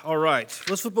All right,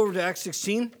 let's flip over to Acts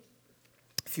 16,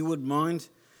 if you wouldn't mind.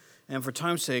 And for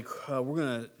time's sake, we're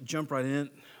going to jump right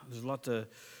in. There's a lot to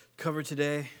cover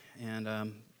today, and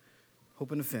I'm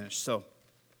hoping to finish. So,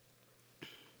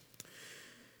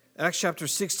 Acts chapter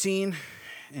 16,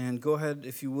 and go ahead,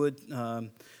 if you would.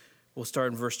 We'll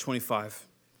start in verse 25.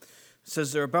 It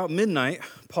says, there about midnight,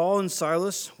 Paul and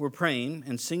Silas were praying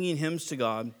and singing hymns to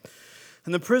God,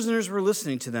 and the prisoners were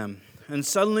listening to them. And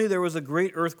suddenly there was a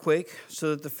great earthquake,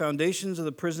 so that the foundations of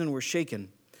the prison were shaken.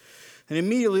 And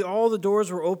immediately all the doors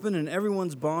were open, and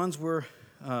everyone's bonds were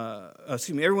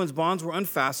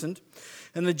unfastened.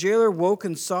 And the jailer woke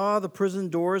and saw the prison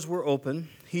doors were open.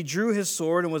 He drew his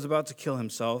sword and was about to kill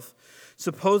himself,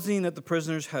 supposing that the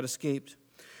prisoners had escaped.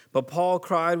 But Paul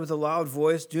cried with a loud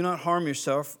voice, "Do not harm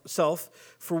yourself,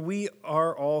 for we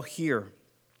are all here."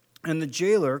 And the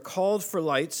jailer called for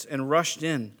lights and rushed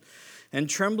in. And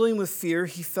trembling with fear,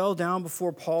 he fell down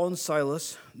before Paul and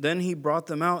Silas. Then he brought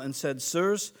them out and said,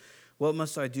 "Sirs, what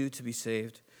must I do to be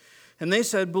saved?" And they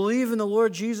said, "Believe in the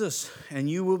Lord Jesus, and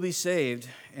you will be saved,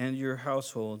 and your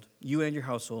household, you and your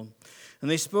household." And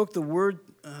they spoke the word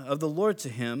of the Lord to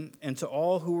him and to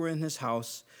all who were in his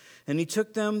house. And he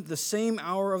took them the same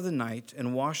hour of the night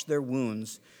and washed their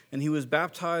wounds, and he was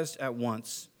baptized at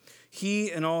once,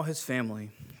 he and all his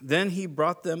family. Then he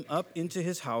brought them up into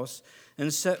his house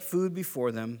and set food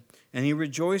before them, and he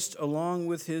rejoiced along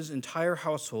with his entire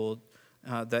household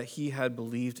that he had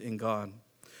believed in God.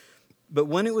 But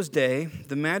when it was day,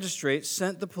 the magistrates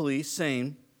sent the police,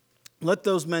 saying, "Let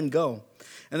those men go."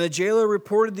 And the jailer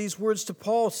reported these words to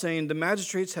Paul, saying, "The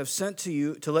magistrates have sent to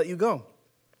you to let you go.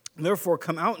 Therefore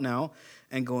come out now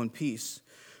and go in peace."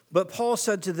 But Paul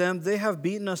said to them, "They have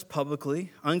beaten us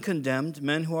publicly, uncondemned,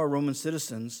 men who are Roman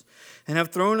citizens, and have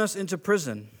thrown us into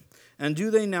prison. And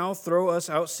do they now throw us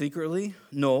out secretly?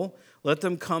 No, let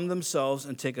them come themselves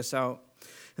and take us out."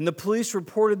 And the police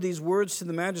reported these words to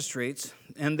the magistrates,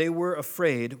 and they were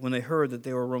afraid when they heard that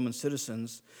they were Roman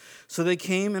citizens. So they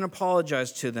came and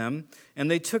apologized to them,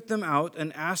 and they took them out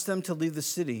and asked them to leave the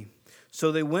city.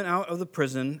 So they went out of the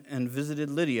prison and visited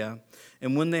Lydia,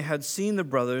 and when they had seen the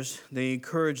brothers, they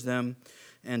encouraged them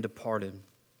and departed.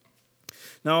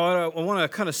 Now, I want to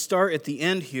kind of start at the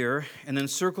end here and then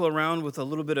circle around with a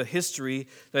little bit of history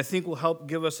that I think will help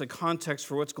give us a context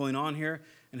for what's going on here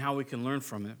and how we can learn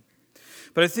from it.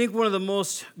 But I think one of the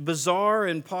most bizarre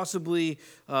and possibly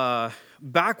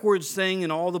backwards thing in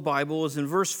all the Bible is in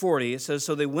verse 40. It says,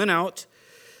 "So they went out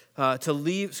of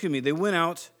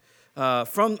the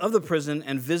prison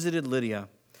and visited Lydia.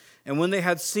 And when they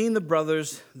had seen the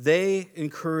brothers, they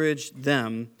encouraged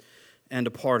them and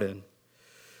departed."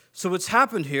 So what's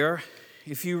happened here,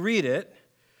 if you read it,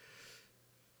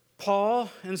 Paul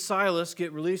and Silas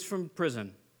get released from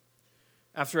prison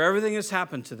after everything has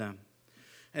happened to them.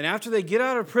 And after they get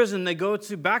out of prison, they go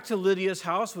back to Lydia's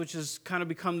house, which has kind of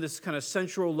become this kind of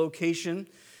central location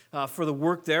for the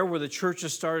work there, where the church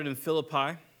has started in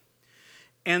Philippi.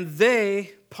 And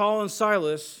Paul and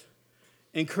Silas,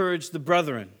 encouraged the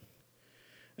brethren.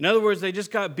 In other words, they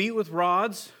just got beat with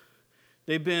rods.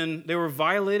 They were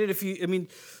violated.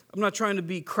 I'm not trying to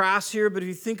be crass here, but if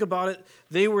you think about it,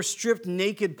 they were stripped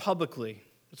naked publicly.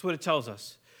 That's what it tells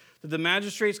us. That the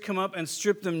magistrates come up and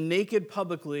strip them naked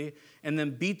publicly and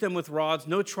then beat them with rods,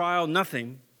 no trial,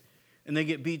 nothing, and they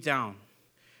get beat down.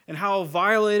 And how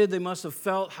violated they must have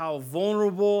felt, how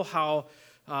vulnerable, how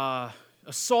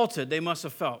assaulted they must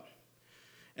have felt.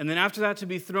 And then after that, to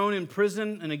be thrown in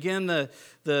prison, and again,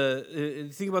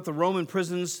 think about the Roman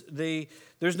prisons.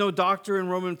 There's no doctor in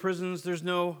Roman prisons. There's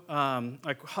no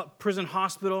prison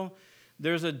hospital.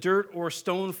 There's a dirt or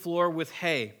stone floor with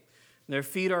hay. Their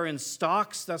feet are in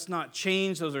stocks. That's not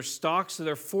chains. Those are stocks. So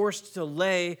they're forced to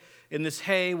lay in this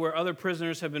hay where other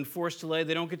prisoners have been forced to lay.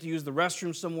 They don't get to use the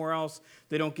restroom somewhere else.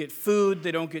 They don't get food.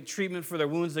 They don't get treatment for their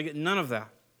wounds. They get none of that.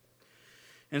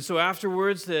 And so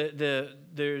afterwards,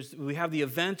 we have the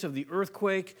event of the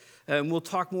earthquake, and we'll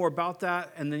talk more about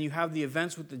that. And then you have the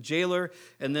events with the jailer,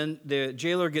 and then the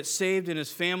jailer gets saved and his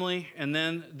family. And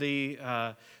then the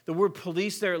word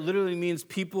police there literally means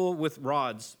people with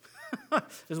rods,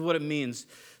 is what it means.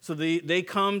 So they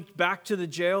come back to the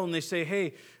jail and they say,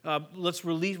 "Hey, we're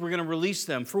going to release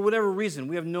them." For whatever reason,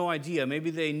 we have no idea.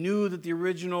 Maybe they knew that the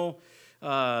original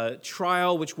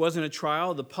trial, which wasn't a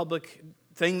trial, the public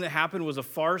thing that happened was a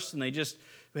farce, and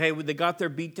they got their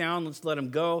beat down, let's let them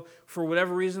go. For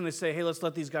whatever reason, they say, "Hey, let's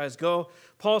let these guys go."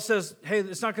 Paul says, "Hey,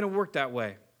 it's not going to work that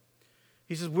way."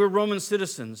 He says, "We're Roman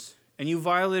citizens, and you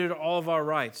violated all of our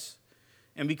rights.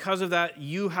 And because of that,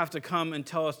 you have to come and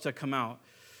tell us to come out."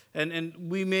 And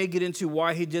we may get into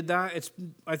why he did that.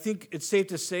 I think it's safe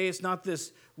to say it's not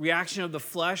this reaction of the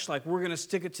flesh, like we're going to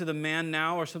stick it to the man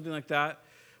now or something like that,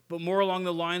 but more along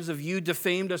the lines of you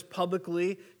defamed us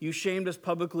publicly, you shamed us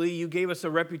publicly, you gave us a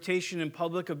reputation in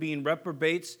public of being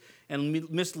reprobates and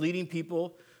misleading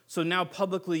people. So now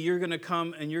publicly you're going to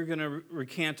come and you're going to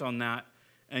recant on that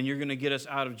and you're going to get us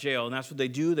out of jail. And that's what they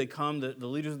do. They come, the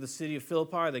leaders of the city of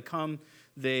Philippi, they come,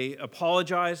 they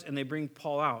apologize, and they bring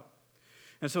Paul out.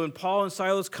 And so when Paul and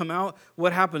Silas come out,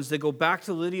 what happens? They go back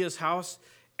to Lydia's house,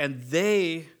 and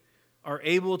they are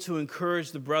able to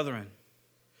encourage the brethren.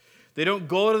 They don't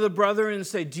go to the brethren and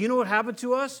say, do you know what happened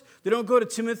to us? They don't go to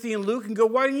Timothy and Luke and go,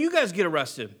 why didn't you guys get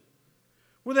arrested?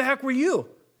 Where the heck were you?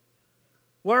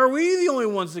 Why are we the only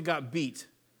ones that got beat?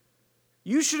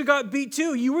 You should have got beat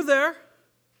too. You were there.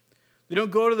 They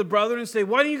don't go to the brethren and say,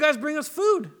 why didn't you guys bring us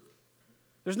food?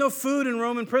 There's no food in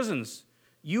Roman prisons.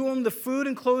 You own the food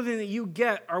and clothing that you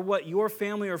get are what your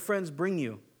family or friends bring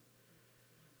you.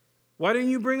 Why didn't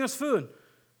you bring us food?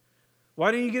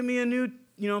 Why didn't you give me a new,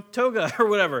 toga or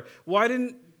whatever? Well,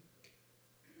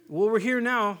 we're here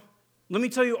now. Let me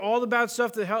tell you all the bad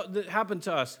stuff that happened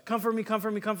to us. Comfort me,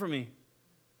 comfort me, comfort me.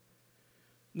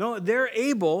 No, they're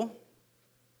able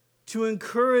to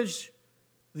encourage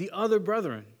the other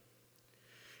brethren.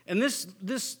 And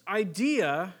this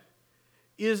idea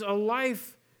is a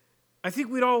life. I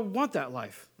think we'd all want that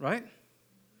life, right?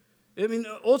 I mean,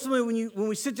 ultimately, when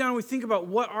we sit down and we think about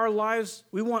what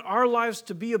we want our lives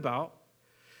to be about,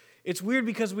 it's weird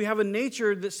because we have a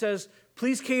nature that says,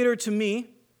 please cater to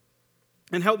me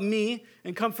and help me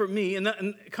and comfort me.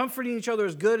 And comforting each other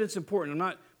is good, it's important. I'm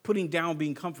not putting down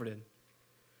being comforted.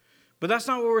 But that's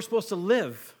not where we're supposed to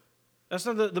live. That's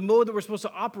not the mode that we're supposed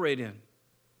to operate in.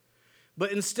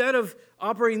 But instead of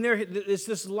operating there, it's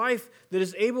this life that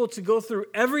is able to go through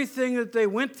everything that they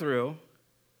went through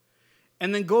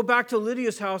and then go back to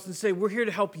Lydia's house and say, we're here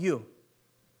to help you.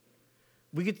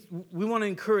 We want to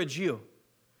encourage you.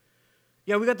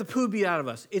 Yeah, we got the poo beat out of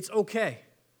us. It's okay.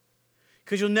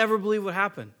 Because you'll never believe what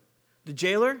happened. The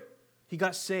jailer, he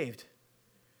got saved.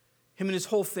 Him and his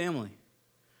whole family.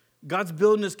 God's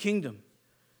building his kingdom.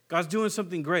 God's doing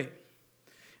something great.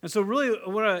 And so really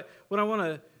what I want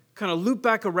to kind of loop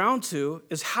back around to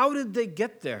is how did they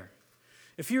get there?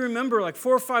 If you remember, like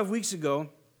 4 or 5 weeks ago,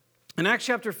 in Acts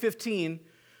chapter 15,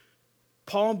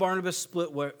 Paul and Barnabas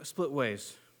split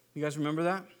ways. You guys remember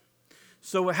that?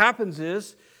 So what happens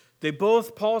is,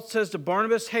 Paul says to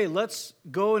Barnabas, hey, let's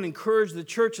go and encourage the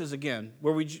churches again.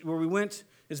 Where we went,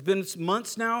 it's been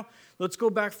months now. Let's go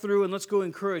back through and let's go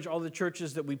encourage all the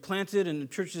churches that we planted and the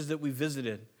churches that we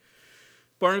visited.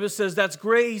 Barnabas says, that's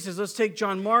great. He says, let's take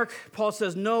John Mark. Paul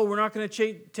says, no, we're not going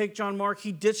to take John Mark.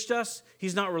 He ditched us.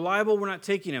 He's not reliable. We're not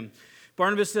taking him.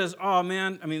 Barnabas says, oh,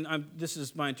 man, this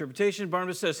is my interpretation.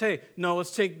 Barnabas says, hey, no,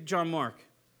 let's take John Mark.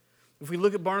 If we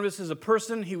look at Barnabas as a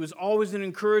person, he was always an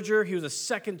encourager. He was a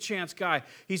second chance guy.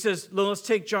 He says, no, let's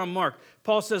take John Mark.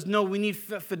 Paul says, no, we need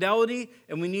fidelity,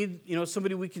 and we need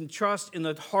somebody we can trust in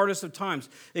the hardest of times.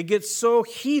 It gets so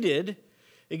heated.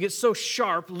 It gets so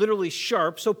sharp, literally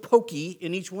sharp, so pokey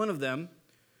in each one of them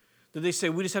that they say,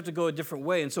 we just have to go a different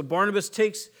way. And so Barnabas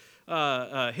takes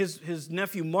his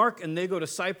nephew Mark, and they go to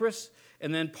Cyprus,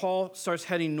 and then Paul starts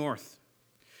heading north.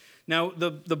 Now,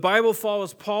 the Bible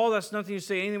follows Paul. That's nothing to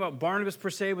say anything about Barnabas per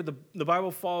se, but the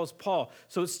Bible follows Paul.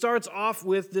 So it starts off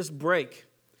with this break.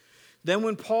 Then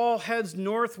when Paul heads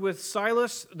north with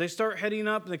Silas, they start heading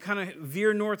up, and they kind of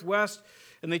veer northwest,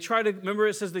 and remember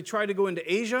it says they tried to go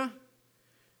into Asia,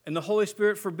 and the Holy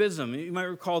Spirit forbids them. You might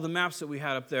recall the maps that we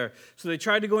had up there. So they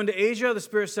tried to go into Asia. The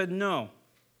Spirit said no.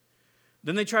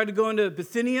 Then they tried to go into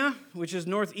Bithynia, which is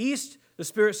northeast. The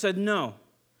Spirit said no.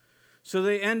 So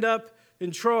they end up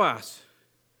in Troas.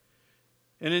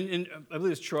 And I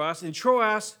believe it's Troas. In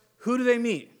Troas, who do they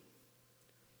meet?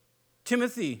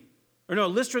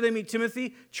 Lystra they meet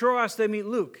Timothy. Troas they meet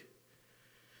Luke.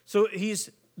 So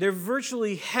they're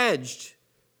virtually hedged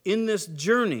in this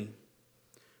journey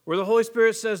where the Holy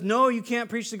Spirit says, no, you can't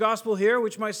preach the gospel here,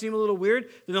 which might seem a little weird.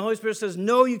 Then the Holy Spirit says,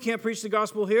 no, you can't preach the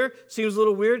gospel here. Seems a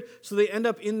little weird. So they end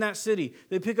up in that city.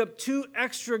 They pick up 2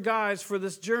 extra guys for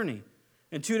this journey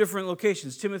in 2 different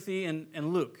locations, Timothy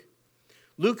and Luke.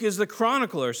 Luke is the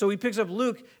chronicler, so he picks up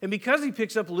Luke. And because he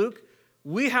picks up Luke,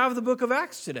 we have the book of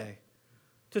Acts today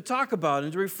to talk about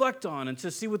and to reflect on and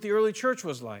to see what the early church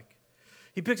was like.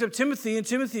 He picks up Timothy, and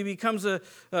Timothy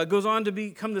goes on to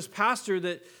become this pastor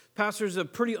that pastors a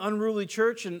pretty unruly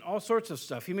church and all sorts of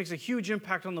stuff. He makes a huge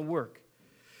impact on the work.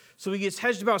 So he gets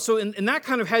hedged about. So in that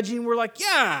kind of hedging, we're like,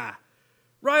 yeah,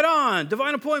 right on,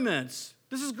 divine appointments.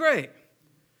 This is great.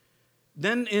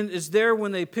 Then is there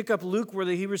when they pick up Luke where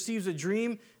he receives a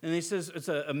dream and he says it's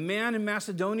a man in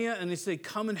Macedonia and they say,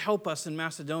 come and help us in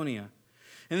Macedonia.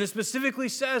 And it specifically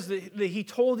says that he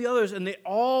told the others and they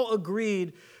all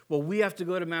agreed, well, we have to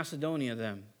go to Macedonia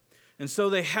then. And so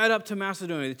they head up to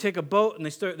Macedonia. They take a boat and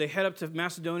they head up to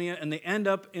Macedonia and they end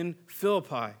up in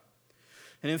Philippi.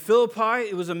 And in Philippi,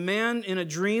 it was a man in a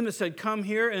dream that said, come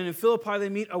here. And in Philippi, they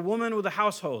meet a woman with a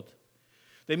household.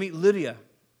 They meet Lydia.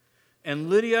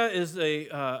 And Lydia is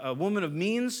a woman of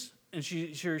means, and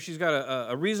she's got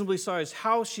a reasonably sized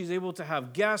house. She's able to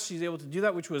have guests. She's able to do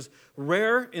that, which was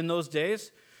rare in those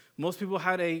days. Most people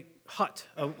had a hut,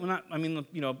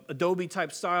 Adobe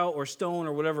type style or stone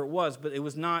or whatever it was, but it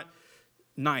was not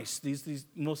nice.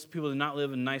 Most people did not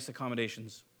live in nice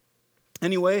accommodations.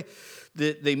 Anyway,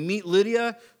 they meet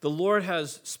Lydia. The Lord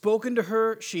has spoken to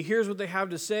her. She hears what they have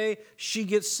to say. She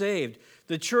gets saved.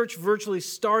 The church virtually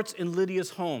starts in Lydia's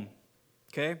home.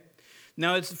 Okay?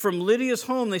 Now, it's from Lydia's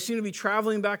home. They seem to be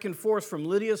traveling back and forth from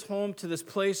Lydia's home to this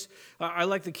place. I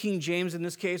like the King James in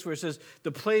this case, where it says,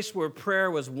 the place where prayer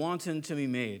was wanton to be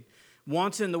made.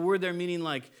 Wanton, the word there meaning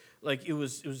like it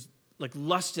was like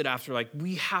lusted after, like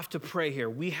we have to pray here.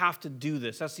 We have to do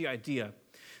this. That's the idea.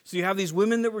 So you have these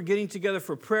women that were getting together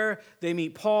for prayer. They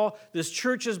meet Paul. This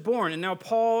church is born. And now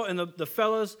Paul and the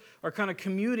fellas are kind of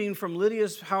commuting from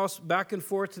Lydia's house back and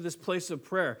forth to this place of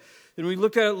prayer. And we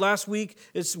looked at it last week.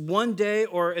 It's one day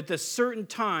or at a certain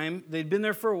time. They'd been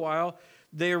there for a while.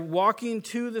 They're walking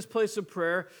to this place of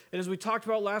prayer. And as we talked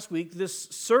about last week, this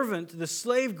servant, the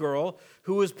slave girl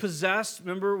who was possessed,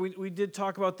 remember we did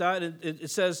talk about that. It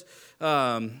says,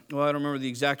 I don't remember the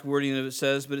exact wording of it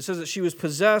says, but it says that she was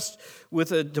possessed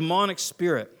with a demonic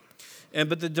spirit.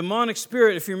 But the demonic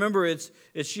spirit, if you remember, it's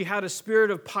she had a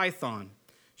spirit of Python.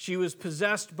 She was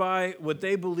possessed by what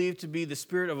they believed to be the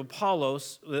spirit of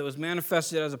Apollos that was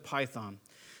manifested as a python.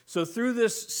 So through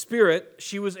this spirit,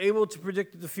 she was able to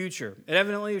predict the future. And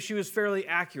evidently, she was fairly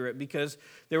accurate because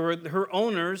her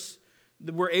owners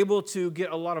were able to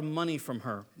get a lot of money from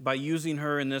her by using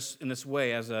her in this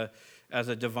way as a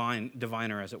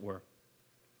diviner, as it were.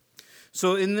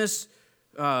 So in this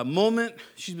moment,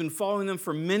 she's been following them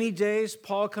for many days.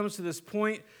 Paul comes to this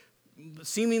point,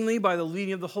 seemingly by the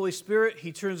leading of the Holy Spirit.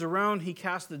 He turns around, he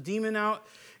casts the demon out,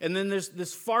 and then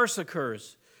this farce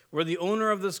occurs, where the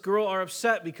owner of this girl are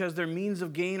upset because their means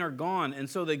of gain are gone. And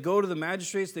so they go to the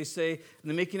magistrates, they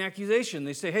make an accusation.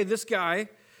 They say, hey, this guy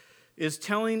is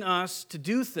telling us to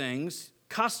do things,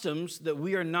 customs, that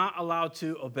we are not allowed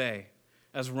to obey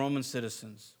as Roman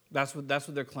citizens. That's what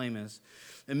their claim is.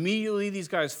 Immediately, these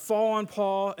guys fall on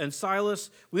Paul and Silas.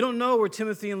 We don't know where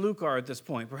Timothy and Luke are at this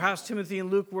point. Perhaps Timothy and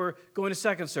Luke were going to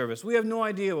second service. We have no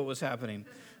idea what was happening,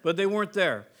 but they weren't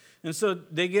there. And so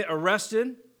they get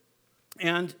arrested.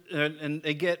 And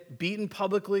they get beaten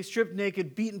publicly, stripped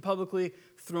naked, beaten publicly,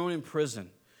 thrown in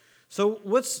prison. So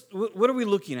what are we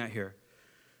looking at here?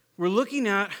 We're looking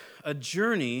at a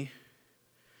journey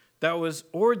that was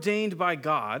ordained by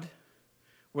God,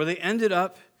 where they ended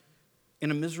up in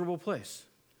a miserable place.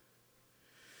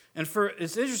 And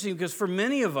it's interesting because for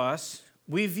many of us,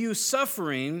 we view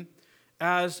suffering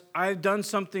as I've done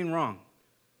something wrong.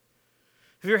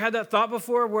 Have you ever had that thought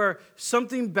before where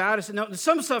something bad is... Now,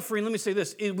 some suffering, let me say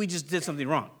this, we just did something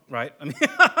wrong, right? I mean,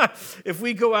 if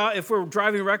we're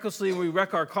driving recklessly and we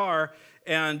wreck our car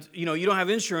and, you don't have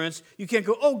insurance, you can't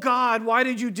go, oh, God, why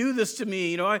did you do this to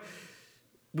me?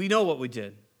 We know what we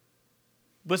did.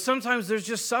 But sometimes there's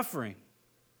just suffering.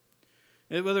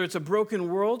 Whether it's a broken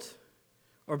world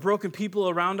or broken people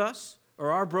around us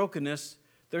or our brokenness,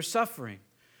 there's suffering.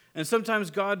 And sometimes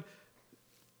God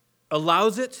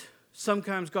allows it.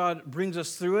 Sometimes God brings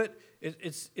us through it.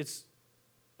 It's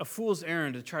a fool's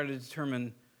errand to try to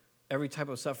determine every type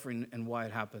of suffering and why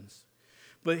it happens.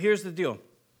 But here's the deal.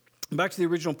 Back to the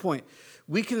original point.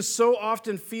 We can so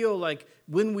often feel like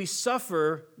when we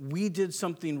suffer, we did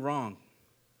something wrong.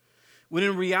 When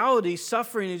in reality,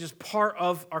 suffering is just part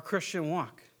of our Christian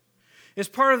walk. It's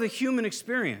part of the human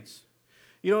experience.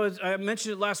 I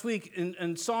mentioned it last week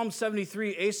in Psalm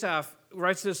 73, Asaph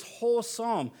writes this whole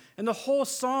psalm. And the whole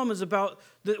psalm is about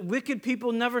that wicked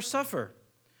people never suffer.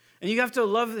 And you have to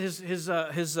love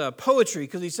his poetry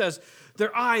because he says,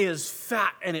 their eye is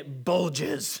fat and it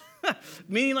bulges.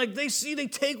 Meaning like they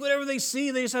take whatever they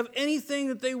see. They just have anything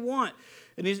that they want.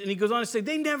 And he goes on to say,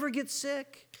 they never get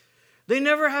sick. They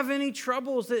never have any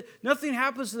troubles. That nothing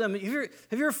happens to them. Have you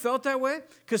ever felt that way?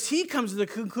 Because he comes to the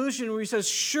conclusion where he says,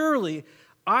 surely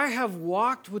I have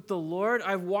walked with the Lord.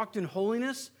 I've walked in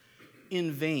holiness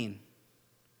in vain.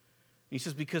 He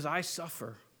says, because I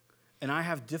suffer and I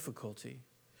have difficulty.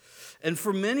 And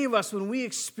for many of us, when we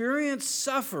experience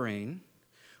suffering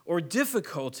or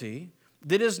difficulty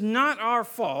that is not our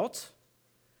fault,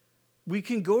 we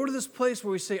can go to this place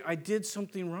where we say, I did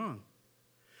something wrong.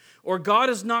 Or God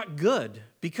is not good,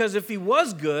 because if he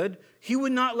was good, he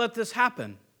would not let this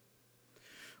happen.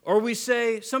 Or we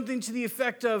say something to the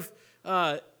effect of,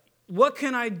 what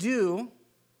can I do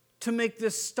to make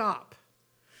this stop?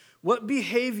 What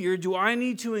behavior do I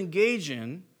need to engage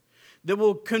in that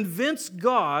will convince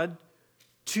God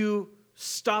to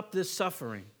stop this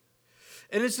suffering?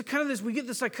 And it's kind of this, we get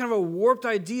this like kind of a warped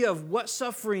idea of what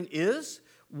suffering is,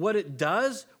 what it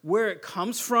does, where it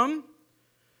comes from,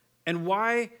 and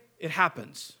why it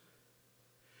happens.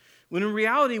 When in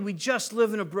reality, we just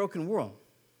live in a broken world.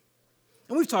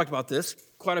 And we've talked about this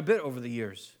quite a bit over the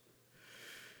years.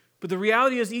 But the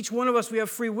reality is each one of us, we have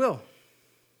free will.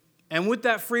 And with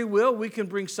that free will, we can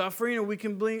bring suffering or we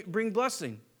can bring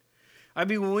blessing. I'd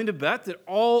be willing to bet that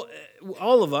all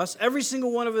of us, every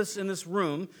single one of us in this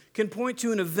room, can point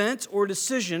to an event or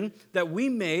decision that we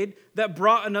made that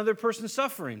brought another person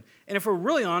suffering. And if we're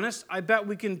really honest, I bet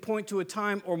we can point to a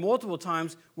time or multiple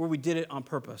times where we did it on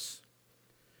purpose.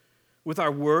 With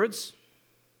our words,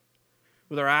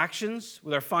 with our actions,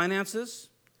 with our finances,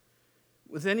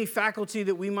 with any faculty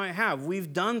that we might have.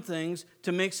 We've done things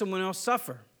to make someone else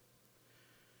suffer.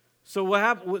 So what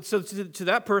happened? So to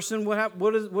that person, what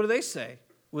do they say?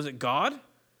 Was it God,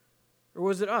 or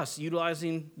was it us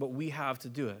utilizing what we have to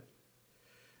do it?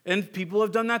 And people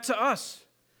have done that to us.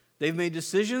 They've made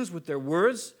decisions with their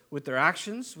words, with their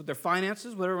actions, with their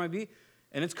finances, whatever it might be,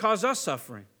 and it's caused us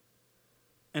suffering.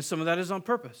 And some of that is on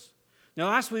purpose. Now,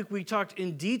 last week we talked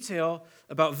in detail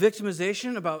about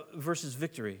victimization versus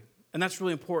victory, and that's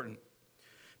really important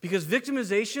because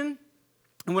victimization.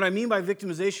 And what I mean by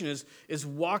victimization is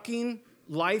walking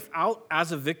life out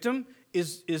as a victim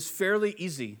is fairly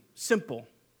easy, simple.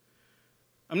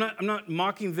 I'm not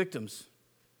mocking victims.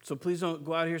 So please don't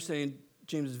go out here saying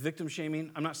James is victim shaming.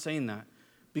 I'm not saying that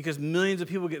because millions of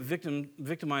people get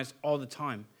victimized all the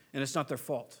time, and it's not their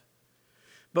fault.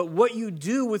 But what you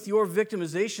do with your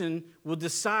victimization will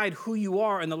decide who you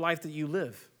are and the life that you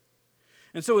live.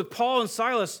 And so with Paul and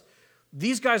Silas,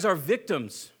 these guys are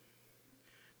victims.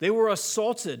 They were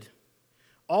assaulted.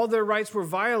 All their rights were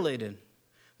violated.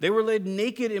 They were laid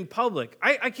naked in public.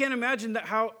 I can't imagine that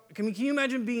can you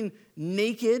imagine being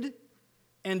naked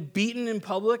and beaten in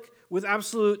public with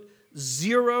absolute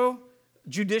zero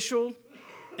judicial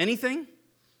anything?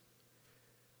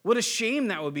 What a shame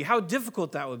that would be. How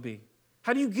difficult that would be.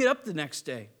 How do you get up the next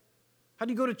day? How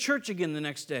do you go to church again the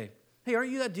next day? Hey, aren't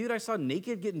you that dude I saw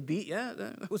naked getting beat? Yeah,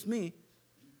 that was me.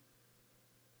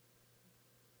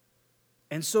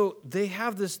 And so they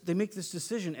make this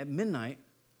decision at midnight,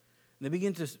 and they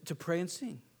begin to pray and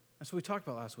sing. That's what we talked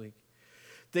about last week.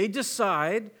 They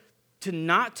decide to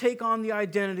not take on the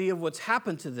identity of what's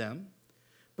happened to them,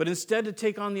 but instead to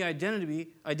take on the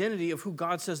identity of who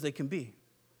God says they can be.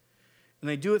 And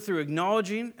they do it through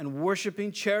acknowledging and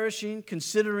worshiping, cherishing,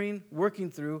 considering, working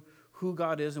through who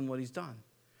God is and what he's done.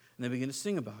 And they begin to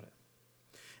sing about it.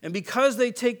 And because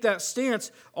they take that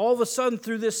stance, all of a sudden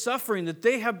through this suffering that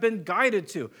they have been guided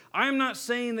to. I'm not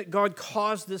saying that God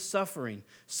caused this suffering.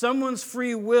 Someone's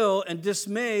free will and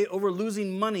dismay over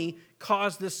losing money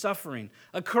caused this suffering.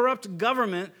 A corrupt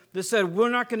government that said,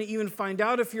 we're not going to even find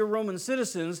out if you're Roman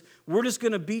citizens, we're just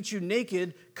going to beat you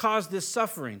naked, caused this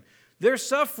suffering. Their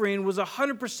suffering was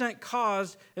 100%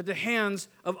 caused at the hands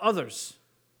of others.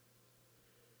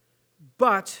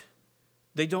 But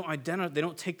they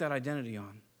don't take that identity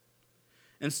on.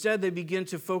 Instead, they begin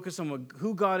to focus on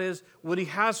who God is, what he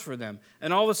has for them.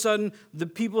 And all of a sudden, the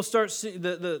people start,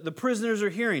 the prisoners are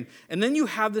hearing. And then you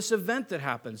have this event that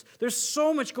happens. There's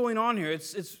so much going on here.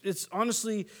 It's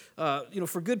honestly,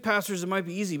 for good pastors, it might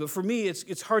be easy. But for me,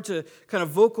 it's hard to kind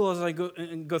of vocal as I go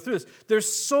through this.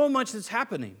 There's so much that's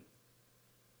happening.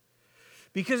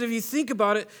 Because if you think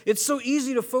about it, it's so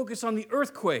easy to focus on the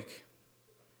earthquake.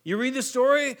 You read the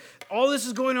story, all this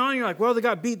is going on, and you're like, well, they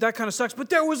got beat, that kind of sucks. But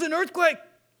there was an earthquake.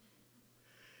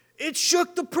 It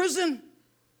shook the prison.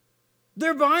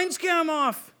 Their binds came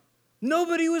off.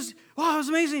 It was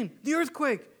amazing. The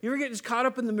earthquake. You ever get just caught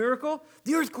up in the miracle?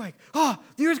 The earthquake. The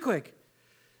earthquake.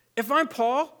 If I'm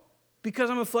Paul, because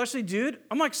I'm a fleshly dude,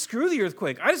 I'm like, screw the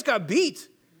earthquake. I just got beat.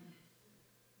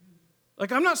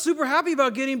 Like, I'm not super happy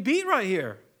about getting beat right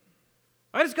here.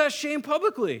 I just got shamed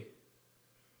publicly.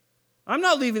 I'm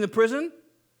not leaving the prison.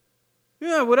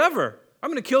 Yeah, whatever. I'm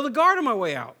going to kill the guard on my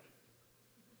way out.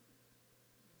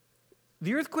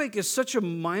 The earthquake is such a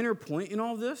minor point in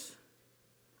all this.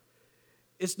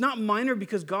 It's not minor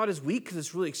because God is weak, because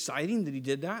it's really exciting that he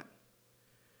did that.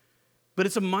 But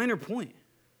it's a minor point.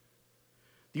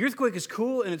 The earthquake is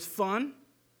cool and it's fun.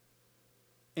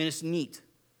 and it's neat.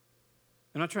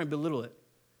 I'm not trying to belittle it.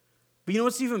 But you know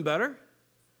what's even better?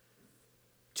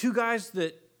 2 guys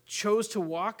that chose to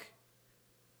walk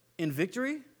in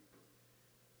victory,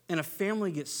 and a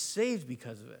family gets saved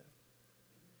because of it.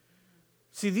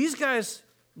 See, these guys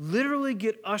literally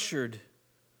get ushered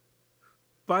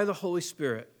by the Holy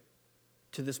Spirit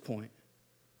to this point.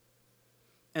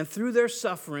 And through their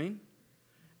suffering,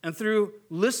 and through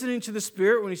listening to the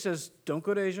Spirit when he says, don't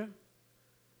go to Asia,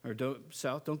 or don't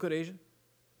go to Asia,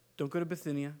 don't go to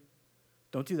Bithynia,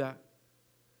 don't do that.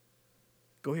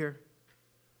 Go here,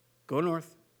 go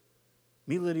north,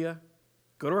 meet Lydia,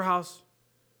 go to her house,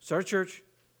 start a church,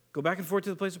 go back and forth to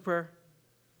the place of prayer,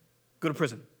 go to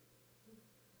prison.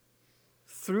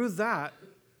 Through that,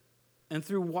 and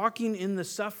through walking in the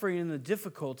suffering and the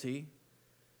difficulty,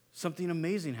 something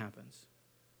amazing happens.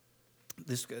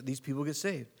 These people get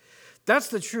saved. That's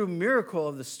the true miracle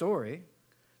of the story.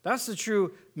 That's the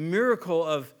true miracle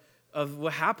of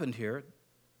what happened here.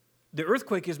 The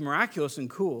earthquake is miraculous and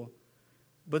cool,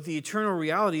 but the eternal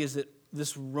reality is that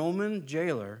this Roman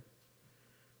jailer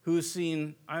who is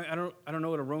seen, I don't know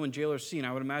what a Roman jailer is seen.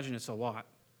 I would imagine it's a lot.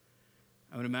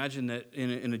 I would imagine that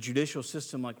in a judicial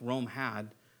system like Rome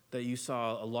had, that you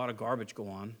saw a lot of garbage go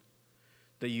on,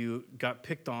 that you got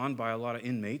picked on by a lot of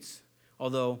inmates,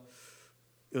 although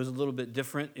it was a little bit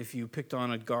different. If you picked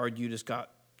on a guard, you just got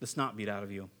the snot beat out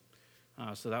of you.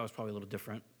 So that was probably a little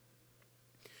different.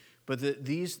 But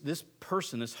this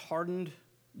person, this hardened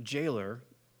jailer,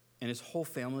 and his whole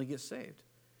family get saved.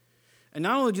 And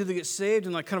not only do they get saved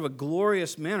in like kind of a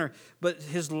glorious manner, but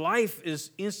his life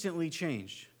is instantly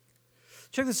changed.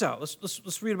 Check this out.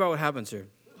 Let's read about what happens here.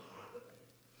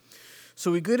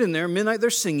 So we get in there. Midnight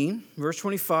they're singing, verse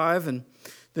 25, and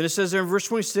then it says there in verse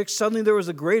 26, suddenly there was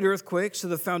a great earthquake, so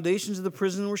the foundations of the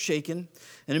prison were shaken,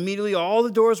 and immediately all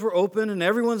the doors were open, and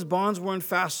everyone's bonds were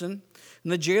unfastened.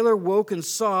 And the jailer woke and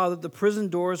saw that the prison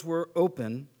doors were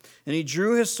open, and he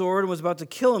drew his sword and was about to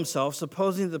kill himself,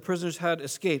 supposing that the prisoners had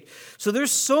escaped. So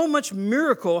there's so much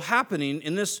miracle happening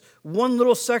in this one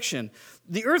little section.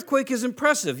 The earthquake is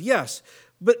impressive, yes,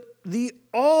 but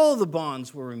all the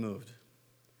bonds were removed.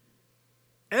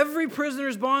 Every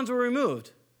prisoner's bonds were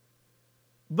removed,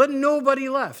 but nobody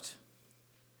left.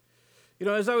 You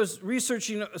know, as I was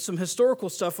researching some historical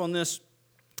stuff on this,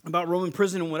 about Roman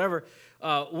prison and whatever,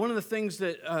 one of the things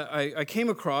that I came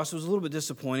across was a little bit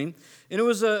disappointing, and it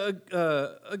was a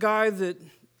guy that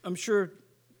I'm sure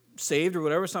saved or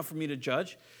whatever. It's not for me to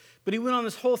judge, but he went on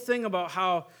this whole thing about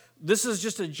how this is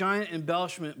just a giant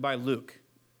embellishment by Luke,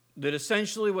 that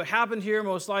essentially what happened here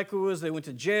most likely was they went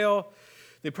to jail,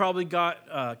 they probably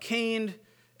got caned,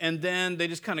 and then they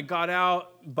just kind of got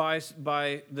out by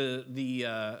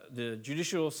the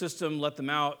judicial system, let them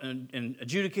out and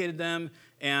adjudicated them,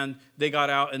 and they got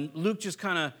out. And Luke just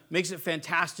kind of makes it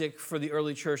fantastic for the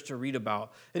early church to read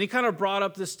about. And he kind of brought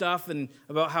up this stuff and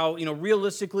about how,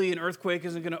 realistically an earthquake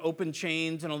isn't going to open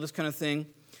chains and all this kind of thing.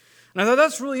 And I thought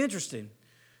that's really interesting,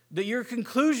 that your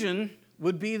conclusion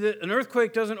would be that an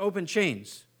earthquake doesn't open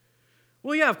chains.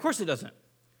 Well, yeah, of course it doesn't.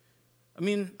 I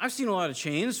mean, I've seen a lot of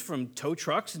chains from tow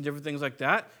trucks and different things like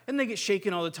that, and they get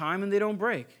shaken all the time and they don't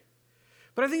break.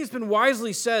 But I think it's been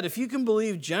wisely said, if you can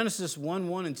believe Genesis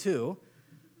 1:1 and 2,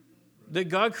 that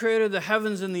God created the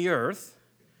heavens and the earth,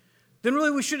 then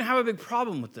really we shouldn't have a big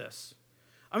problem with this.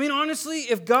 I mean, honestly,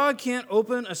 if God can't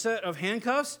open a set of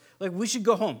handcuffs, we should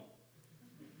go home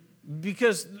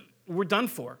because we're done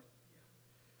for.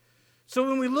 So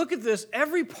when we look at this,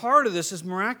 every part of this is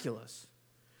miraculous.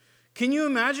 Can you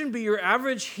imagine be your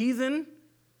average heathen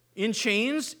in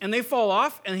chains and they fall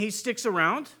off and he sticks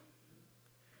around?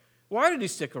 Why did he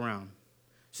stick around?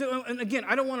 So, and again,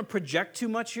 I don't want to project too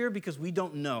much here because we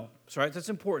don't know. Right? That's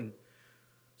important.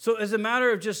 So as a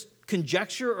matter of just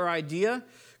conjecture or idea,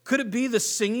 could it be the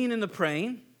singing and the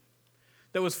praying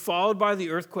that was followed by the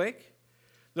earthquake?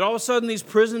 That all of a sudden these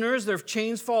prisoners, their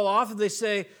chains fall off and they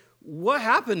say, what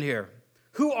happened here?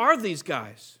 Who are these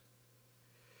guys?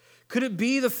 Could it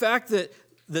be the fact that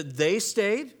they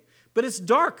stayed? But it's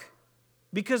dark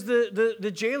because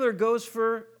the jailer goes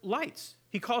for lights.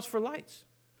 He calls for lights.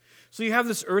 So you have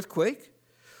this earthquake.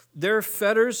 Their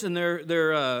fetters and their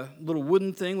little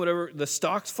wooden thing, whatever, the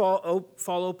stocks fall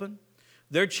open.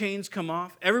 Their chains come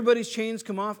off. Everybody's chains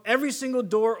come off. Every single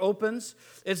door opens.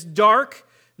 It's dark.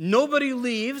 Nobody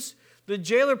leaves. The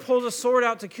jailer pulls a sword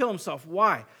out to kill himself.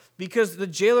 Why? Because the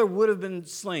jailer would have been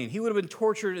slain. He would have been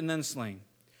tortured and then slain.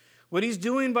 What he's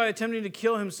doing by attempting to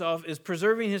kill himself is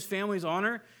preserving his family's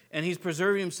honor, and he's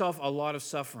preserving himself a lot of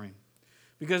suffering.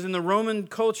 Because in the Roman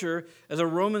culture, as a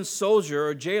Roman soldier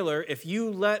or jailer, if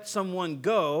you let someone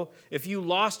go, if you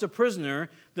lost a prisoner,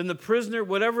 then the prisoner,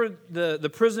 whatever the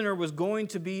prisoner was going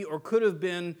to be or could have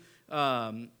been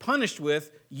punished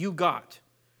with, you got.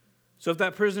 So if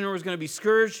that prisoner was going to be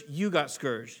scourged, you got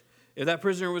scourged. If that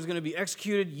prisoner was going to be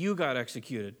executed, you got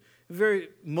executed. Very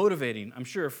motivating, I'm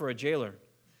sure, for a jailer.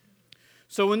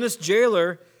 So when this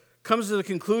jailer comes to the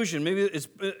conclusion, maybe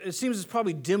it seems it's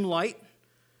probably dim light,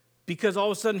 because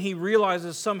all of a sudden he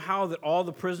realizes somehow that all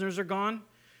the prisoners are gone.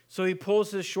 So he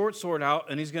pulls his short sword out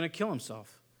and he's going to kill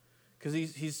himself, because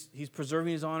he's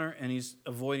preserving his honor and he's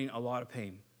avoiding a lot of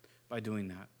pain by doing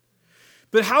that.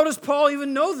 But how does Paul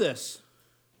even know this?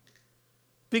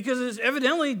 Because it's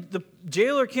evidently the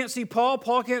jailer can't see Paul.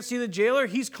 Paul can't see the jailer.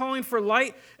 He's calling for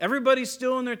light. Everybody's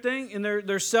still in their thing, in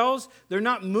their cells. They're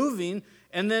not moving.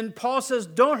 And then Paul says,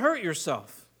 don't hurt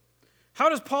yourself. How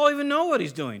does Paul even know what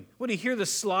he's doing? Would he hear the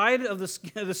slide of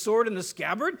the sword in the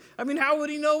scabbard? I mean, how would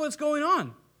he know what's going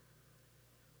on?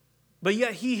 But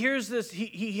yet he hears this,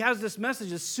 he has this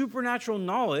message, this supernatural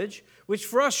knowledge, which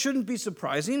for us shouldn't be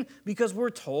surprising, because we're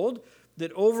told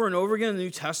that over and over again in the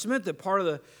New Testament that part of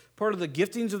the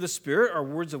giftings of the Spirit are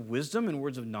words of wisdom and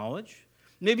words of knowledge.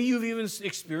 Maybe you've even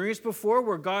experienced before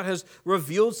where God has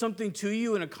revealed something to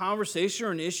you in a conversation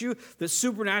or an issue that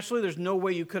supernaturally there's no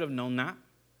way you could have known that.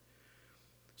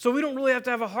 So we don't really have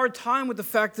to have a hard time with the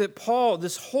fact that Paul,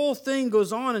 this whole thing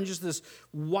goes on in just this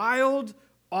wild,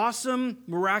 awesome,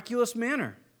 miraculous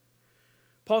manner.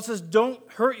 Paul says, don't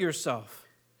hurt yourself.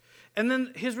 And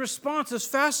then his response is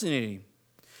fascinating.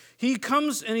 He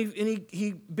comes and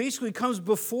he basically comes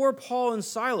before Paul and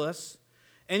Silas,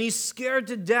 and he's scared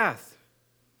to death.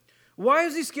 Why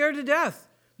is he scared to death?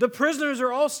 The prisoners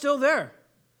are all still there.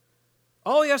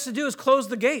 All he has to do is close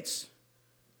the gates.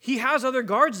 He has other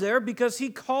guards there because he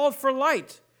called for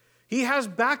light. He has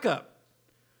backup.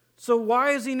 So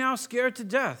why is he now scared to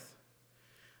death?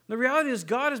 The reality is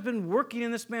God has been working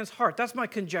in this man's heart. That's my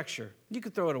conjecture. You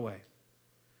could throw it away.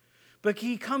 But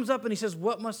he comes up and he says,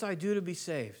 what must I do to be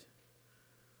saved?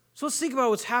 So let's think about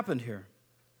what's happened here.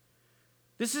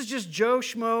 This is just Joe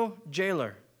Schmo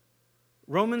jailer,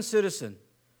 Roman citizen,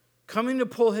 coming to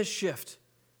pull his shift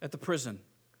at the prison.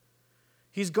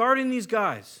 He's guarding these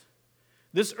guys.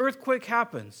 This earthquake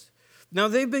happens. Now,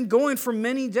 they've been going for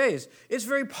many days. It's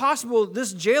very possible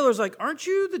this jailer's like, aren't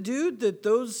you the dude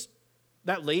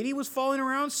that lady was following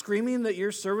around screaming that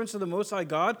you're servants of the Most High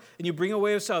God and you bring a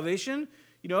way of salvation?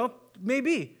 You know,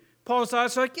 maybe. Paul and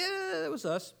Silas are like, yeah, it was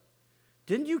us.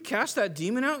 Didn't you cast that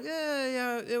demon out?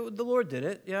 Yeah, the Lord did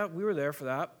it. Yeah, we were there for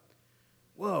that.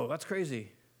 Whoa, that's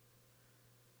crazy.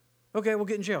 Okay, we'll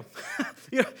get in jail.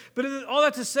 But all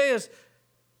that to say is,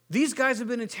 these guys have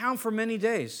been in town for many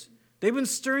days. They've been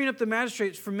stirring up the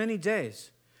magistrates for many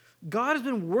days. God has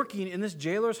been working in this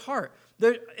jailer's heart.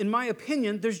 In my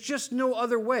opinion, there's just no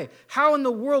other way. Why in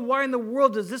the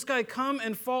world does this guy come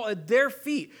and fall at their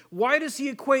feet? Why does he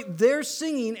equate their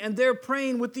singing and their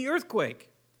praying with the earthquake?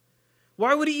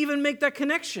 Why would he even make that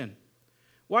connection?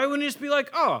 Why wouldn't he just be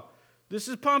like, oh, this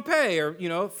is Pompeii or,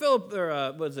 Philip,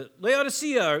 or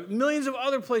Laodicea, or millions of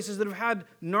other places that have had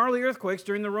gnarly earthquakes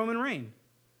during the Roman reign?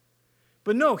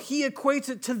 But no, he equates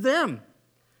it to them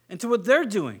and to what they're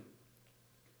doing.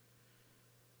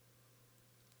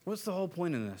 What's the whole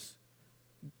point in this?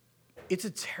 It's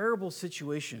a terrible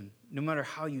situation, no matter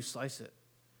how you slice it.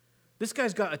 This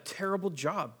guy's got a terrible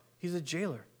job. He's a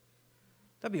jailer.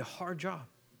 That'd be a hard job.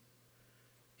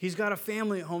 He's got a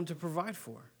family at home to provide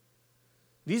for.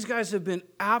 These guys have been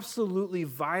absolutely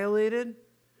violated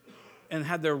and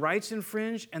had their rights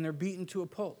infringed, and they're beaten to a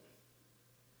pulp.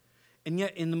 And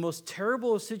yet, in the most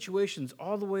terrible of situations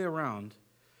all the way around,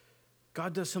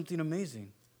 God does something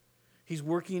amazing. He's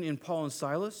working in Paul and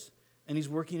Silas, and he's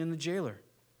working in the jailer.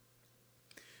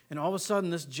 And all of a sudden,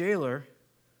 this jailer,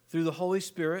 through the Holy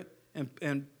Spirit,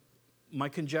 and my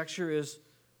conjecture is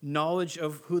knowledge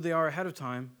of who they are ahead of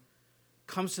time,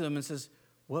 comes to them and says,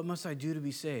 what must I do to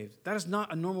be saved? That is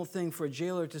not a normal thing for a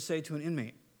jailer to say to an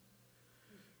inmate.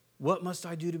 What must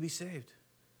I do to be saved?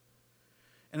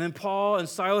 And then Paul and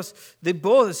Silas,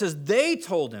 they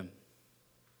told him.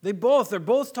 They're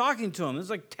both talking to him. It's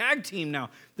like tag team now.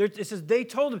 It says they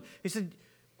told him. He said,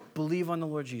 believe on the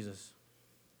Lord Jesus.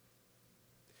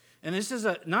 And this is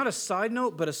not a side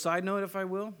note, but a side note if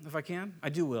I can. I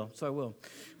will.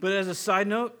 But as a side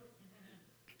note,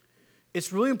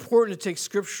 it's really important to take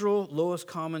scriptural lowest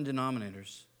common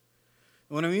denominators.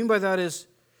 And what I mean by that is,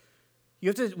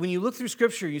 when you look through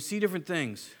Scripture, you see different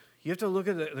things. You have to look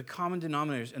at the common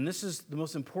denominators, and this is the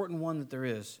most important one that there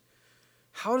is.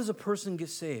 How does a person get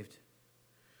saved?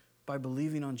 By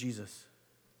believing on Jesus.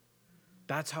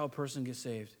 That's how a person gets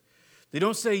saved. They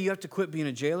don't say you have to quit being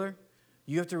a jailer.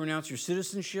 You have to renounce your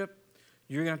citizenship.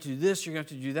 You're going to have to do this. You're going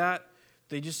to have to do that.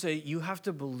 They just say you have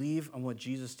to believe on what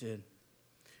Jesus did.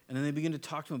 And then they begin to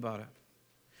talk to him about it.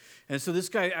 And so this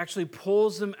guy actually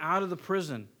pulls them out of the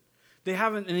prison. They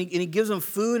haven't, and he gives them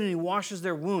food and he washes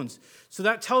their wounds. So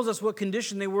that tells us what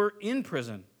condition they were in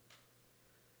prison.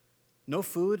 No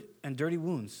food and dirty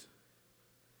wounds.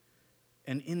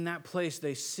 And in that place,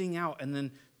 they sing out, and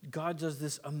then God does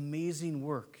this amazing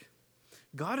work.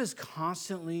 God is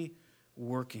constantly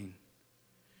working.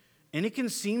 And it can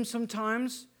seem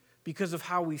sometimes, because of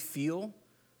how we feel,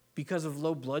 because of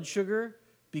low blood sugar,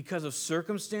 because of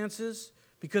circumstances,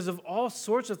 because of all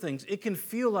sorts of things, it can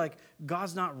feel like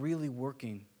God's not really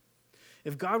working.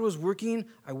 If God was working,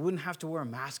 I wouldn't have to wear a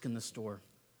mask in the store.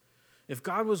 If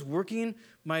God was working,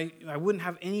 I wouldn't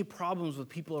have any problems with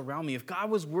people around me. If God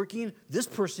was working, this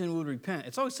person would repent.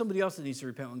 It's always somebody else that needs to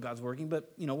repent when God's working, but,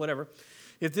 whatever.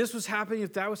 If this was happening,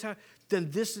 if that was happening,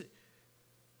 then this,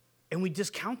 and we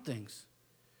discount things.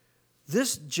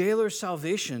 This jailer's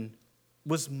salvation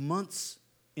was months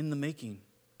in the making,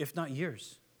 if not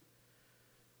years.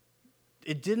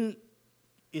 It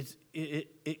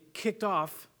kicked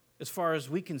off, as far as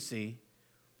we can see,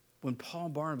 when Paul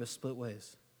and Barnabas split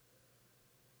ways.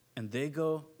 And they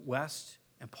go west,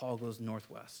 and Paul goes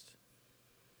northwest.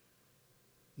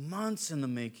 Months in the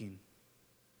making.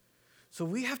 So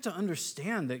we have to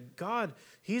understand that God,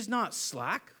 he's not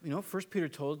slack. 1 Peter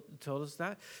told us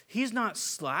that. He's not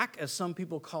slack, as some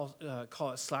people call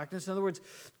it slackness. In other words,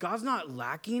 God's not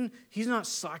lacking. He's not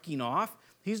slacking off.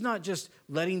 He's not just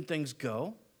letting things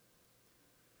go.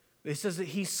 It says that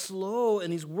he's slow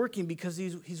and he's working because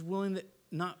he's willing that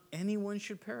not anyone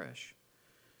should perish,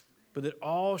 but that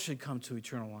all should come to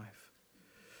eternal life.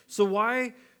 So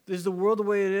why is the world the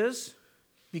way it is?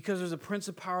 Because there's a prince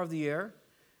of power of the air,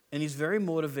 and he's very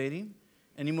motivating,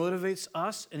 and he motivates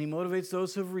us, and he motivates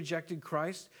those who have rejected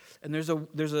Christ. And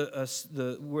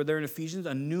where they're in Ephesians,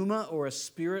 a pneuma or a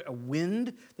spirit, a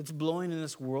wind that's blowing in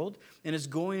this world, and it's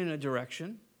going in a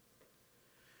direction.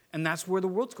 And that's where the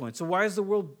world's going. So why is the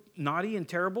world naughty and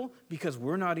terrible? Because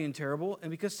we're naughty and terrible, and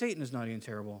because Satan is naughty and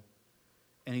terrible.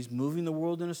 And he's moving the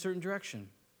world in a certain direction.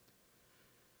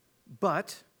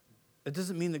 But it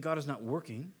doesn't mean that God is not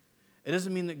working. It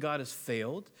doesn't mean that God has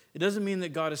failed. It doesn't mean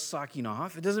that God is slacking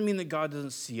off. It doesn't mean that God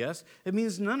doesn't see us. It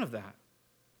means none of that.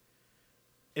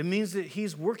 It means that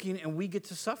he's working and we get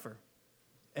to suffer.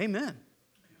 Amen.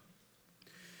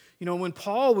 When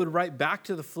Paul would write back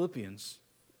to the Philippians,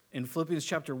 in Philippians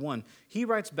chapter 1, he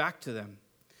writes back to them.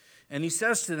 And he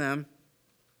says to them,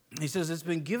 it's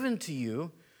been given to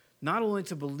you not only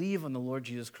to believe on the Lord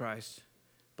Jesus Christ,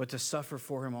 but to suffer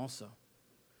for him also.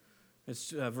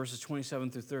 It's verses 27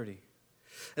 through 30.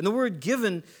 And the word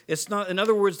given, it's not, in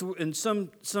other words, in some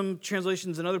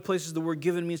translations and other places, the word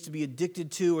given means to be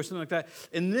addicted to or something like that.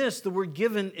 In this, the word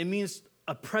given, it means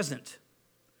a present,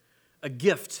 a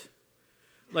gift.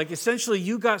 Like essentially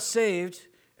you got saved,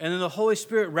 and then the Holy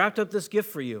Spirit wrapped up this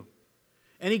gift for you.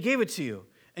 And he gave it to you.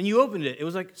 And you opened it. It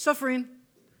was like suffering.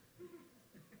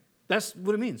 That's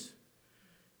what it means.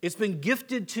 It's been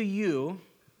gifted to you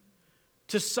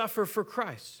to suffer for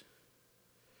Christ.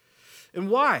 And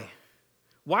why?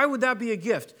 Why would that be a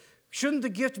gift? Shouldn't the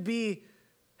gift be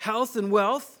health and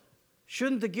wealth?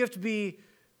 Shouldn't the gift be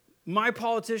my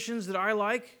politicians that I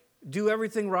like do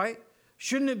everything right?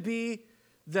 Shouldn't it be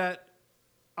that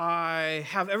I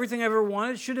have everything I ever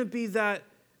wanted? Shouldn't it be that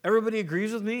everybody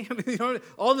agrees with me?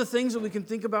 All the things that we can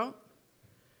think about.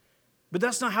 But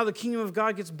that's not how the kingdom of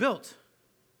God gets built.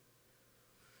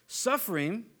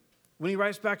 Suffering, when he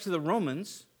writes back to the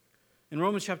Romans, in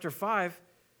Romans chapter 5,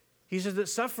 he says that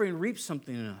suffering reaps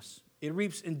something in us. It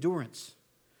reaps endurance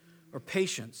or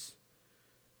patience.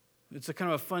 It's a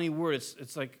kind of a funny word.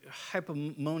 It's like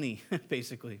hypomone,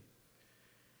 basically.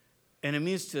 And it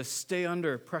means to stay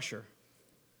under pressure.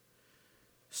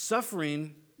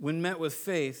 Suffering, when met with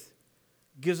faith,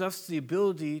 gives us the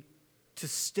ability to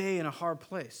stay in a hard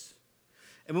place.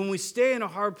 And when we stay in a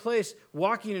hard place,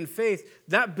 walking in faith,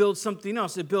 that builds something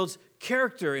else. It builds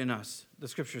character in us, the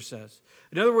scripture says.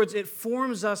 In other words, it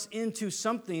forms us into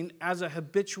something as a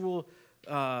habitual,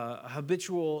 I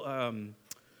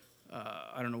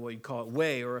don't know what you call it,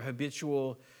 way, or a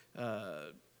habitual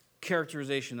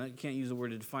characterization. I can't use a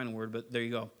word to define a word, but there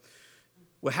you go.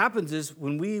 What happens is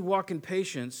when we walk in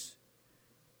patience,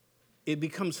 it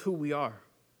becomes who we are.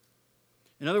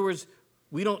 In other words,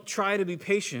 we don't try to be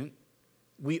patient.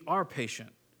 We are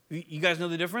patient. You guys know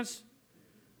the difference?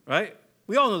 Right?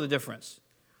 We all know the difference.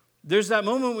 There's that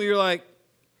moment where you're like,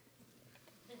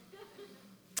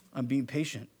 I'm being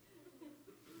patient.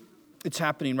 It's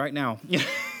happening right now,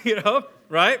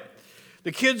 right?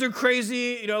 The kids are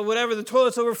crazy, whatever, the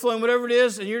toilet's overflowing, whatever it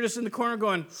is, and you're just in the corner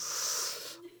going,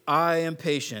 I am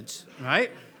patient,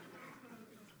 right?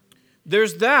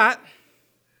 There's that,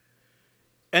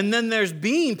 and then there's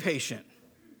being patient,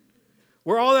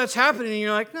 where all that's happening, and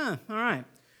you're like, all right,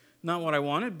 not what I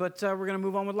wanted, but we're going to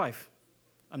move on with life.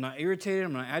 I'm not irritated,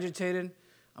 I'm not agitated,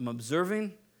 I'm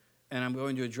observing, and I'm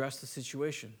going to address the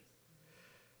situation.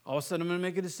 All of a sudden, I'm going to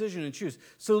make a decision and choose.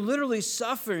 So literally,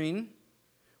 suffering,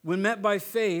 when met by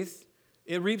faith,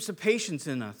 it reaps a patience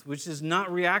in us, which is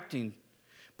not reacting.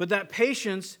 But that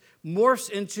patience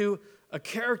morphs into a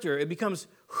character. It becomes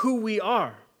who we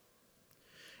are.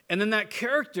 And then that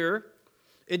character,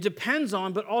 it depends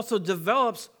on, but also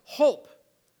develops hope.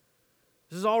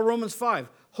 This is all Romans 5.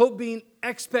 Hope being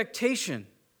expectation.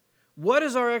 What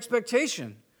is our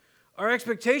expectation? Our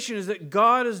expectation is that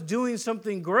God is doing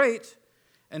something great,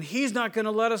 and He's not going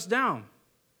to let us down.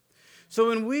 So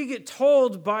when we get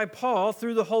told by Paul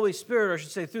through the Holy Spirit, or I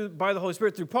should say by the Holy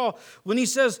Spirit through Paul, when he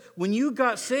says, when you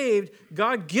got saved,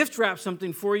 God gift wrapped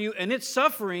something for you, and it's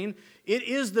suffering, it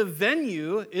is the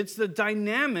venue, it's the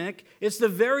dynamic, it's the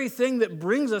very thing that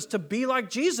brings us to be like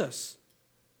Jesus.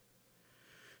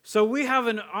 So we have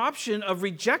an option of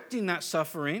rejecting that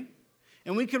suffering,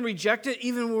 and we can reject it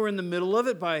even when we're in the middle of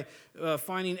it by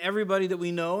finding everybody that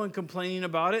we know and complaining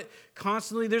about it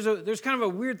constantly. There's kind of a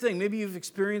weird thing. Maybe you've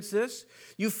experienced this.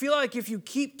 You feel like if you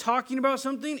keep talking about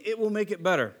something, it will make it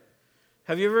better.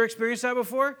 Have you ever experienced that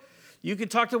before? You can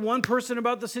talk to one person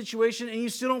about the situation and you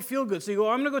still don't feel good. So you go,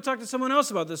 I'm going to go talk to someone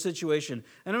else about this situation.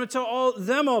 And I'm going to tell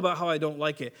them all about how I don't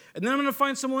like it. And then I'm going to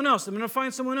find someone else. I'm going to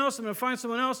find someone else. I'm going to find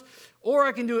someone else. Or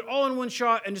I can do it all in one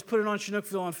shot and just put it on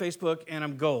Chinookville on Facebook and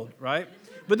I'm gold, right?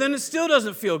 But then it still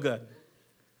doesn't feel good.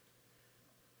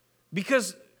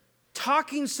 Because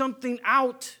talking something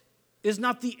out is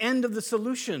not the end of the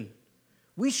solution.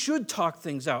 We should talk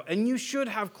things out. And you should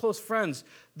have close friends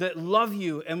that love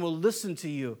you and will listen to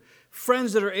you.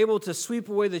 Friends that are able to sweep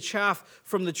away the chaff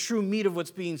from the true meat of what's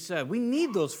being said. We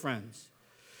need those friends.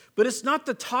 But it's not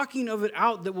the talking of it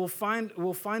out that will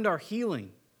find our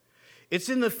healing. It's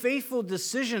in the faithful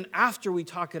decision after we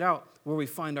talk it out where we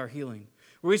find our healing.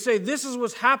 Where we say, this is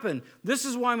what's happened. This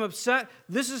is why I'm upset.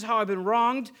 This is how I've been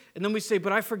wronged. And then we say,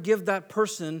 but I forgive that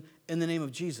person in the name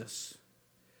of Jesus.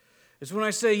 It's when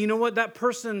I say, you know what, that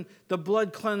person, the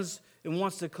blood cleansed and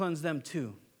wants to cleanse them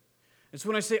too. It's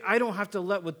when I say, I don't have to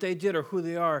let what they did or who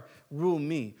they are rule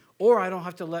me. Or I don't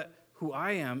have to let who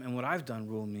I am and what I've done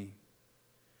rule me.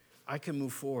 I can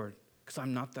move forward because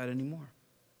I'm not that anymore.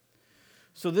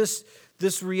 So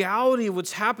this reality of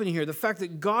what's happening here, the fact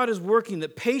that God is working,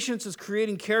 that patience is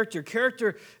creating character,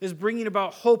 character is bringing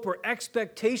about hope or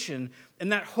expectation,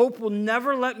 and that hope will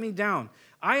never let me down.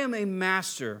 I am a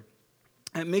master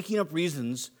at making up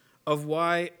reasons of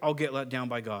why I'll get let down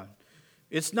by God.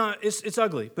 It's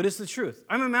ugly, but it's the truth.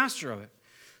 I'm a master of it.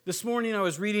 This morning I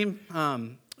was reading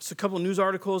a couple of news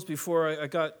articles before I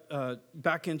got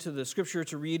back into the scripture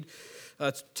to read.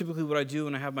 It's typically what I do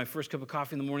when I have my first cup of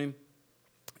coffee in the morning.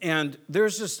 And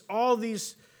there's just all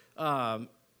these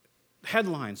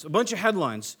headlines, a bunch of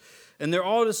headlines. And they're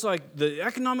all just like, the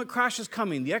economic crash is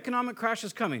coming, the economic crash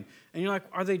is coming. And you're like,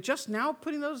 are they just now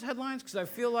putting those headlines? Because I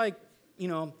feel like,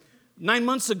 9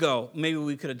 months ago, maybe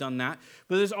we could have done that.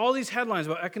 But there's all these headlines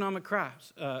about economic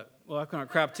crash. Economic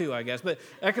crap too, I guess, but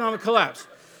economic collapse.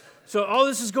 So all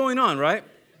this is going on, right?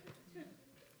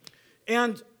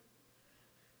 And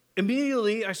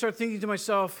immediately I start thinking to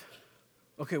myself,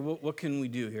 okay, what can we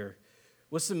do here?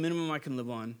 What's the minimum I can live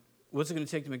on? What's it going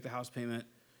to take to make the house payment?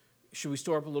 Should we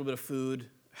store up a little bit of food?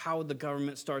 How would the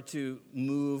government start to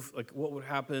move? Like, what would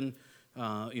happen?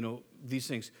 These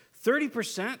things.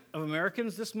 30% of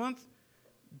Americans this month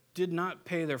did not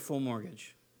pay their full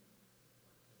mortgage.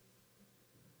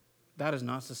 That is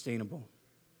not sustainable.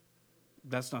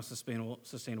 That's not sustainable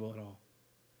at all.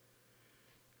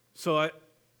 So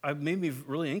I made me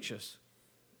really anxious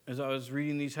as I was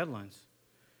reading these headlines.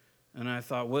 And I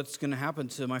thought, what's going to happen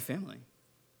to my family?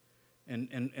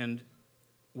 And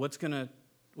what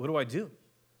do I do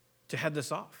to head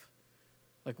this off?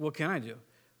 Like, what can I do?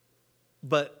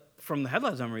 But from the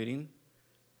headlines I'm reading,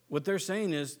 what they're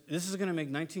saying is this is going to make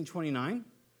 1929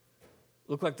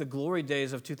 look like the glory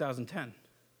days of 2010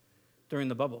 during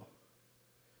the bubble.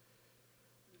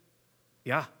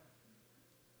 Yeah.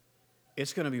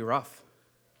 It's going to be rough.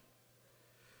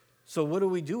 So what do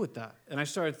we do with that? And I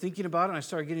started thinking about it, and I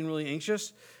started getting really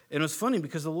anxious. And it was funny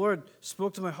because the Lord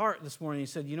spoke to my heart this morning. He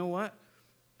said, you know what?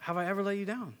 Have I ever let you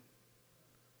down?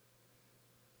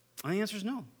 And the answer is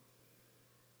no.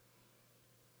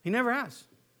 He never has.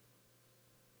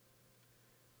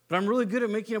 But I'm really good at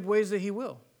making up ways that he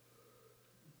will.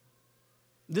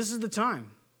 This is the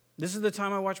time. This is the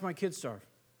time I watch my kids starve.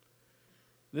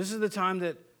 This is the time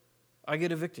that I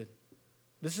get evicted.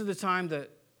 This is the time that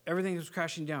everything is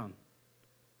crashing down.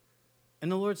 And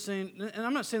the Lord's saying, and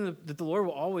I'm not saying that the Lord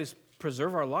will always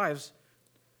preserve our lives.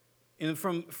 In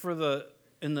the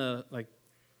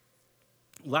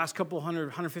last couple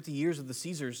 150 years of the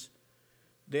Caesars,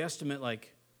 they estimate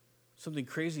like something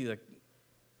crazy, like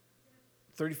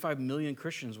 35 million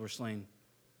Christians were slain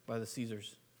by the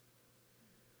Caesars.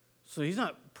 So he's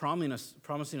not promising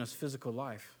us physical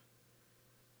life,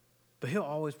 but he'll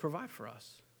always provide for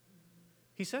us.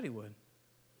 He said he would.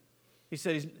 He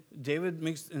said, David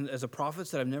makes, as a prophet,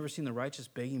 said, I've never seen the righteous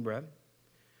begging bread.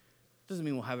 Doesn't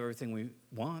mean we'll have everything we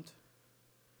want,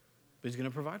 but he's going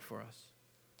to provide for us.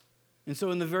 And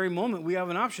so in the very moment, we have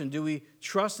an option. Do we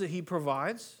trust that he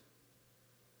provides?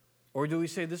 Or do we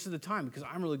say, this is the time? Because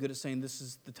I'm really good at saying this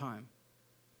is the time.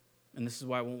 And this is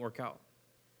why it won't work out.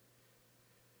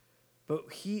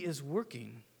 But he is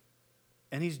working,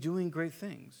 and he's doing great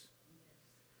things.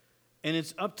 And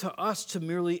it's up to us to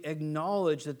merely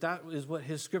acknowledge that that is what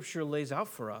his scripture lays out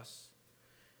for us,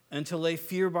 and to lay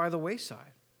fear by the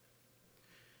wayside.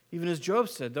 Even as Job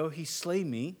said, though he slay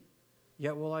me,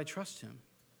 yet will I trust him.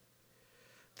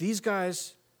 These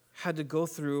guys had to go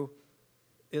through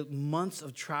months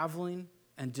of traveling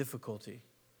and difficulty.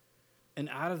 And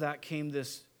out of that came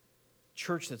this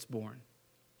church that's born.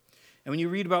 And when you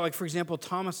read about, like, for example,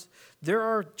 Thomas, there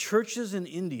are churches in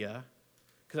India,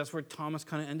 because that's where Thomas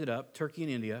kind of ended up, Turkey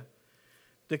and India,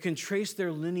 that can trace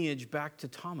their lineage back to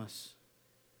Thomas.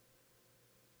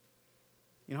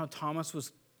 You know how Thomas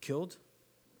was killed?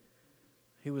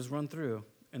 He was run through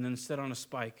and then set on a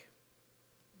spike.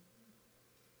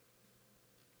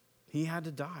 He had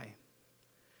to die.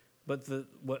 But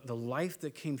the life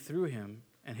that came through him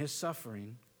and his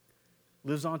suffering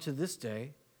lives on to this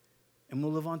day and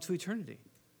will live on to eternity.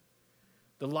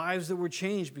 The lives that were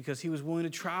changed because he was willing to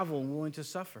travel and willing to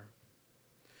suffer.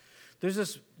 There's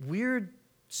this weird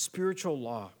spiritual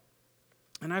law,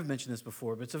 and I've mentioned this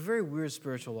before, but it's a very weird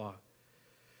spiritual law.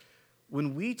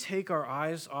 When we take our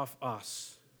eyes off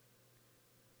us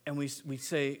and we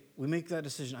make that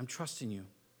decision, I'm trusting you.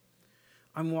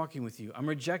 I'm walking with you. I'm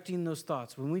rejecting those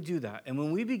thoughts. When we do that, and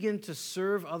when we begin to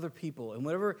serve other people in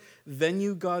whatever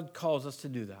venue God calls us to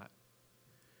do that,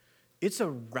 it's a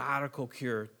radical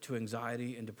cure to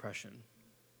anxiety and depression.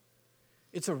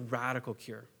 It's a radical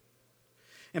cure.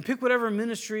 And pick whatever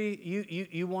ministry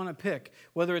you want to pick,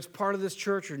 whether it's part of this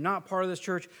church or not part of this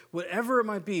church, whatever it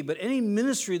might be. But any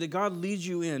ministry that God leads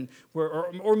you in,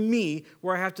 or me,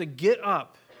 where I have to get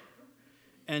up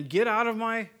and get out of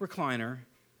my recliner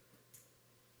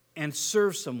and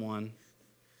serve someone,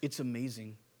 it's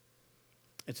amazing.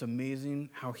 It's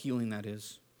amazing how healing that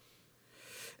is.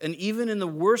 And even in the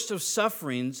worst of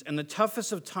sufferings and the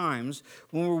toughest of times,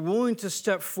 when we're willing to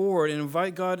step forward and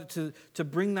invite God to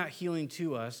bring that healing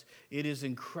to us, it is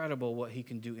incredible what he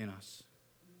can do in us.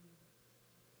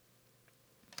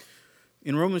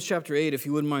 In Romans chapter 8, if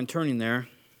you wouldn't mind turning there.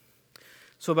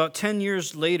 So about 10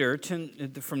 years later,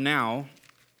 from now,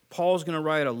 Paul's going to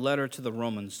write a letter to the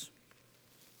Romans.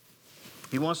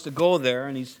 He wants to go there,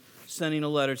 and he's sending a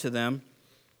letter to them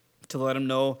to let them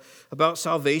know about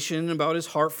salvation, about his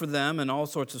heart for them, and all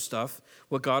sorts of stuff,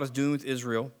 what God is doing with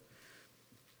Israel.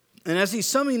 And as he's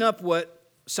summing up what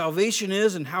salvation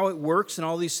is and how it works and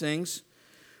all these things,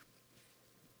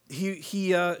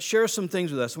 he shares some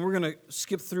things with us. And we're going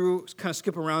to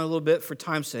skip around a little bit for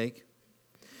time's sake.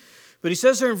 But he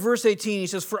says there in verse 18, he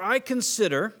says, "For I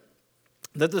consider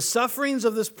that the sufferings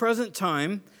of this present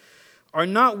time are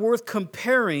not worth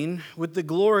comparing with the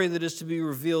glory that is to be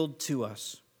revealed to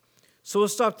us." So we'll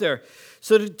stop there.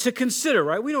 So to consider,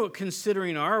 right? We know what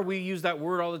considering are. We use that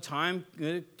word all the time.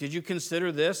 Did you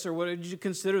consider this, or what did you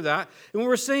consider that? And what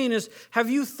we're saying is, have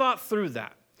you thought through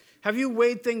that? Have you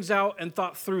weighed things out and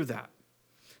thought through that?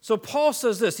 So Paul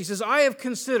says this. He says, I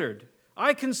consider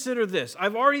this.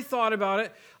 I've already thought about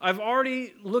it. I've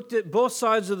already looked at both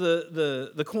sides of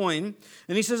the coin.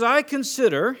 And he says, I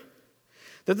consider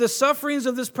that the sufferings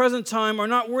of this present time are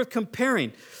not worth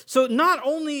comparing. So not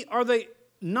only are they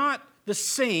not the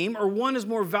same, or one is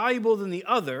more valuable than the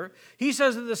other, he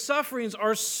says that the sufferings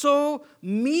are so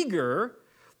meager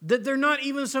that they're not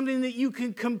even something that you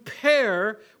can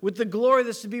compare with the glory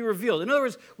that's to be revealed. In other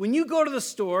words, when you go to the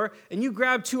store and you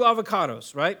grab 2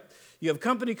 avocados, right? You have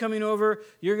company coming over,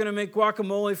 you're going to make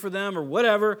guacamole for them or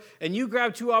whatever, and you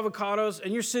grab 2 avocados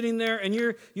and you're sitting there and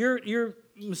you're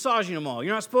massaging them all.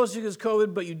 You're not supposed to because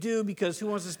COVID, but you do because who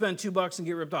wants to spend $2 and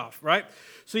get ripped off, right?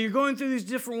 So you're going through these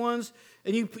different ones,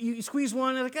 and you squeeze one,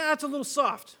 and you're like, it's a little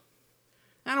soft.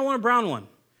 I don't want a brown one.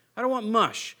 I don't want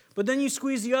mush. But then you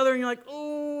squeeze the other and you're like,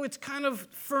 oh, it's kind of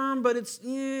firm, but it's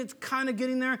kind of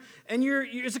getting there. And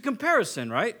it's a comparison,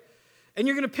 right? And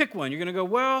you're going to pick one. You're going to go,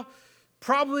 well,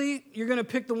 probably you're going to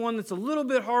pick the one that's a little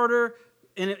bit harder,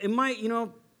 and it might,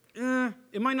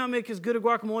 it might not make as good a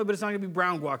guacamole, but it's not going to be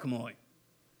brown guacamole.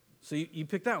 So you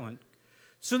pick that one.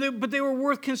 But they were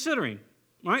worth considering,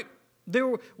 right? They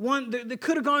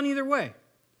could have gone either way.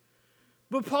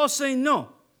 But Paul's saying, no,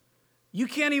 you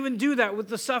can't even do that with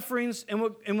the sufferings and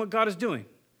what God is doing.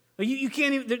 Like you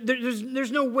can't even,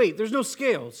 there's no weight, there's no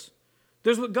scales.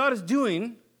 There's what God is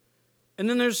doing, and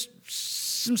then there's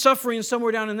some suffering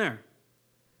somewhere down in there.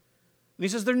 And he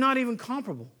says they're not even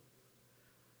comparable.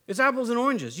 It's apples and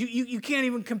oranges. You can't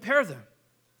even compare them.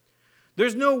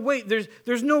 There's no weight.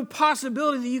 There's no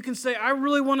possibility that you can say, I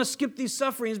really want to skip these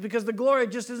sufferings because the glory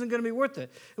just isn't going to be worth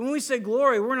it. And when we say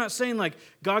glory, we're not saying like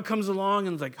God comes along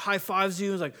and like high fives you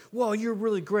and is like, whoa, you're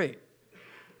really great.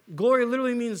 Glory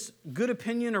literally means good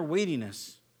opinion or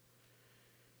weightiness.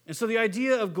 And so the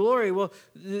idea of glory,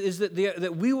 is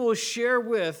that we will share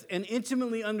with and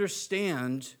intimately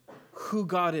understand who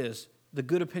God is, the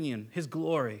good opinion, his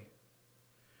glory.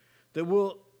 That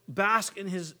we'll bask in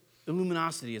his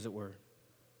luminosity, as it were.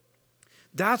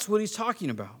 That's what he's talking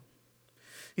about.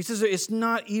 He says it's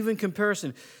not even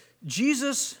comparison.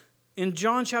 Jesus, in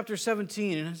John chapter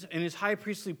 17, in his high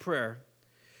priestly prayer,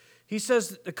 he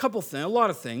says a lot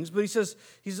of things, but he says,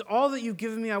 all that you've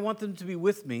given me, I want them to be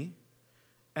with me,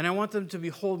 and I want them to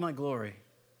behold my glory.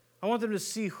 I want them to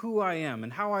see who I am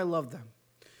and how I love them.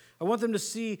 I want them to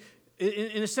see,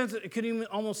 in a sense, it could even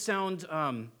almost sound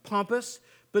pompous,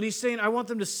 but he's saying, I want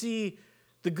them to see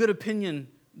the good opinion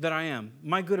that I am,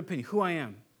 my good opinion, who I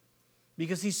am.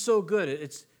 Because he's so good,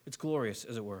 it's glorious,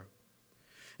 as it were.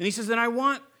 And he says, and I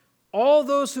want all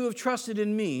those who have trusted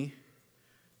in me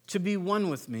to be one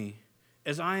with me,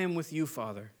 as I am with you,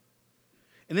 Father.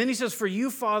 And then he says, for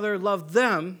you, Father, love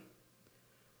them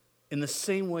in the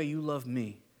same way you love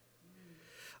me.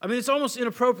 I mean, it's almost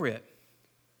inappropriate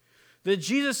that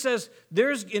Jesus says,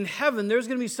 in heaven, there's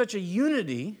going to be such a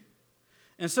unity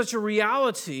and such a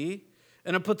reality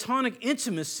and a platonic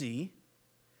intimacy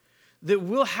that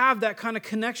we'll have that kind of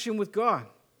connection with God.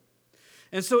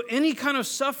 And so any kind of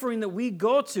suffering that we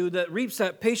go to that reaps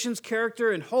that patience,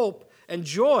 character, and hope and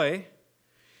joy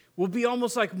will be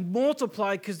almost like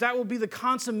multiplied because that will be the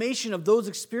consummation of those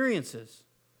experiences.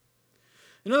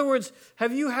 In other words,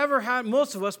 have you ever had,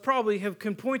 most of us probably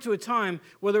can point to a time,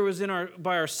 whether it was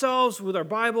by ourselves with our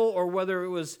Bible or whether it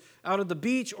was out at the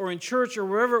beach or in church or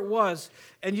wherever it was,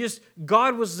 and just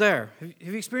God was there. Have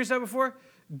you experienced that before?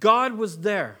 God was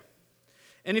there.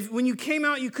 And when you came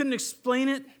out, you couldn't explain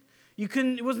it.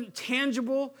 It wasn't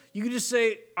tangible. You could just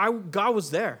say, God was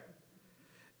there.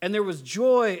 And there was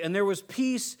joy and there was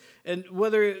peace, and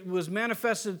whether it was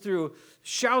manifested through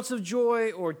shouts of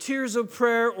joy or tears of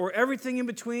prayer or everything in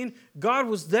between, God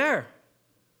was there.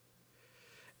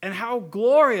 And how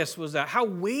glorious was that? How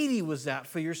weighty was that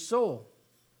for your soul?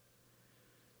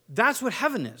 That's what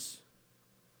heaven is.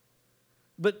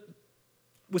 But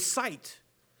with sight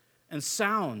and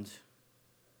sound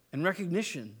and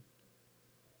recognition.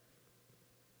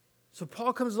 So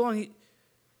Paul comes along,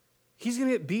 he's going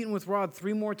to get beaten with rod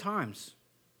 3 more times.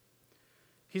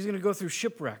 He's going to go through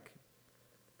shipwreck.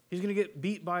 He's going to get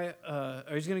bit by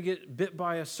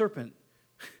a serpent.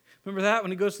 Remember that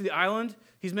when he goes to the island?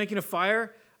 He's making a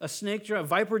fire. A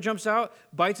viper jumps out,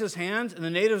 bites his hand, and the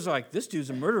natives are like, this dude's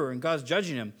a murderer, and God's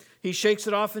judging him. He shakes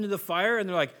it off into the fire, and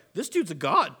they're like, this dude's a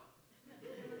god.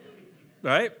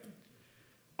 Right?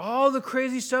 All the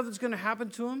crazy stuff that's going to happen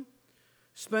to him.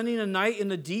 Spending a night in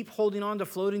the deep holding on to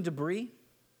floating debris.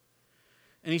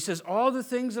 And he says, all the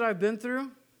things that I've been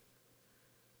through,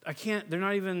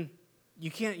 you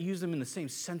can't use them in the same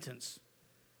sentence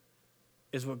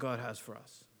as what God has for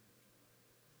us.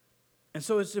 And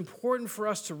so it's important for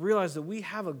us to realize that we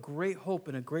have a great hope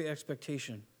and a great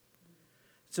expectation.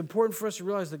 It's important for us to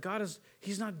realize that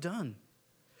He's not done.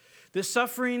 This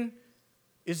suffering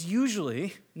is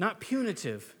usually not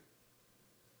punitive.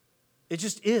 It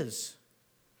just is.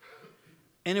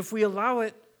 And if we allow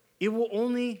it, it will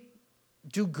only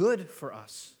do good for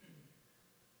us.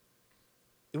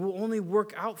 It will only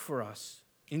work out for us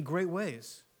in great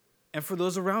ways and for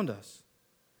those around us.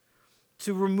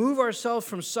 To remove ourselves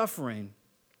from suffering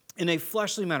in a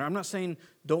fleshly manner. I'm not saying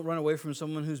don't run away from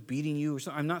someone who's beating you or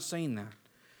something. I'm not saying that.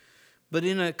 But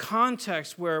in a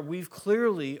context where we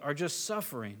clearly are just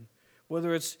suffering,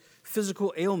 whether it's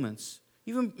physical ailments.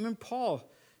 Even Paul,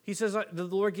 he says that the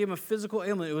Lord gave him a physical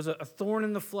ailment. It was a thorn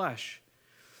in the flesh.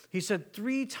 He said,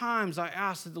 3 times I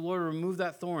asked that the Lord remove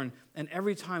that thorn, and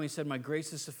every time he said, my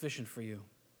grace is sufficient for you.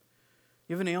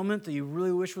 You have an ailment that you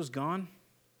really wish was gone?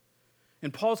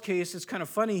 In Paul's case, it's kind of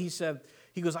funny.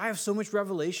 He goes, I have so much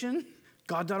revelation,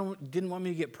 God didn't want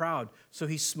me to get proud, so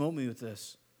he smote me with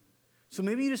this. So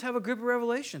maybe you just have a grip of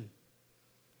revelation.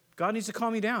 God needs to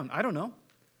calm you down. I don't know.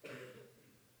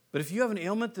 But if you have an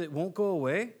ailment that won't go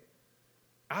away,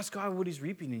 ask God what he's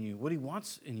reaping in you, what he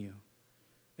wants in you.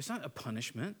 It's not a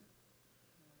punishment.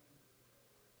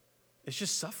 It's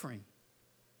just suffering.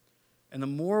 And the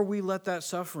more we let that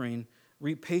suffering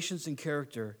reap patience and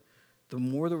character, the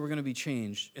more that we're going to be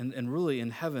changed. And really in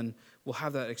heaven, we'll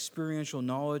have that experiential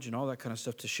knowledge and all that kind of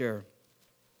stuff to share.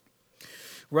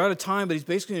 We're out of time, but he's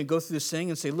basically going to go through this thing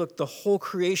and say, look, the whole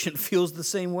creation feels the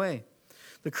same way.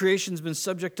 The creation's been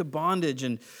subject to bondage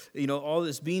and, all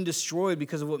this being destroyed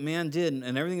because of what man did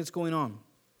and everything that's going on.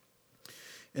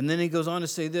 And then he goes on to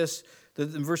say this,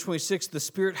 that in verse 26, the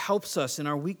Spirit helps us in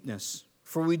our weakness,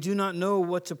 for we do not know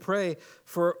what to pray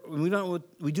for. We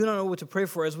do not know what to pray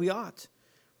for as we ought.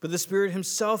 But the Spirit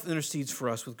himself intercedes for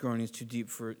us with groanings too deep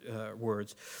for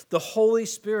words. The Holy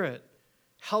Spirit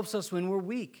helps us when we're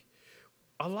weak.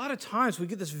 A lot of times we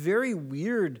get this very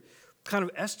weird kind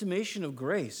of estimation of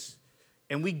grace.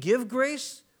 And we give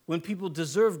grace when people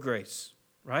deserve grace,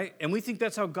 right? And we think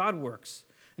that's how God works.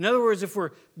 In other words, if we're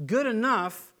good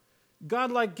enough,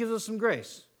 God gives us some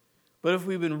grace. But if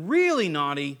we've been really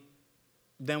naughty,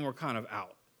 then we're kind of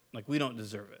out. We don't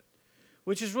deserve it.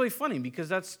 Which is really funny because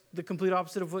that's the complete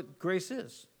opposite of what grace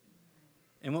is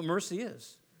and what mercy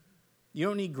is. You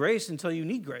don't need grace until you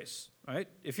need grace, right?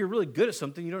 If you're really good at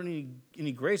something, you don't need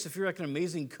any grace. If you're an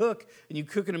amazing cook and you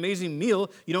cook an amazing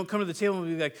meal, you don't come to the table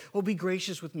and be like, oh, be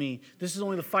gracious with me. This is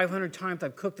only the 500th time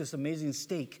I've cooked this amazing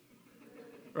steak,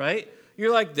 right?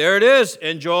 You're like, there it is,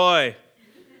 enjoy.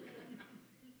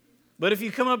 But if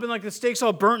you come up and the steak's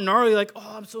all burnt and gnarly, you're like,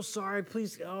 oh, I'm so sorry,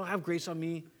 please, have grace on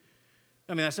me.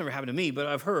 I mean, that's never happened to me, but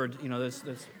I've heard, that's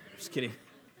just kidding.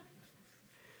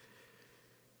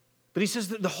 But he says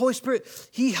that the Holy Spirit,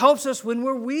 he helps us when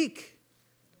we're weak.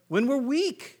 When we're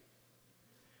weak.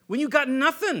 When you got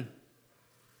nothing.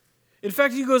 In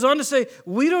fact, he goes on to say,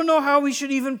 we don't know how we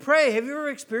should even pray. Have you ever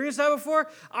experienced that before?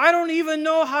 I don't even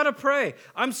know how to pray.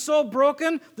 I'm so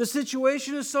broken. The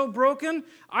situation is so broken.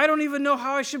 I don't even know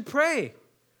how I should pray.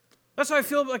 That's how I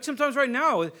feel sometimes right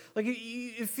now.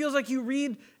 It feels like you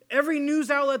read every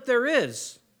news outlet there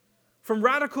is, from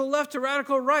radical left to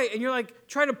radical right, and you're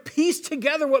trying to piece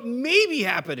together what may be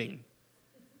happening.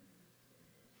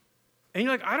 And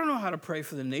you're I don't know how to pray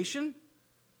for the nation.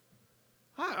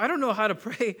 I don't know how to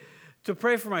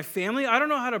pray for my family. I don't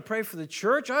know how to pray for the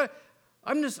church.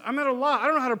 I'm at a loss. I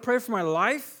don't know how to pray for my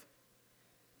life.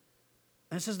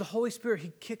 And it says the Holy Spirit,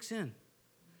 he kicks in,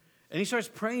 and he starts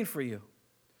praying for you.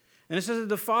 And it says that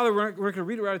the Father, we're not going to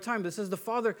read it right out of time, but it says the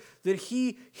Father, that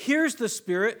he hears the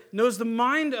Spirit, knows the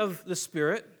mind of the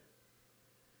Spirit,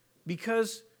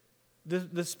 because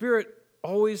the Spirit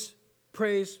always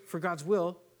prays for God's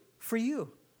will for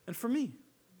you and for me.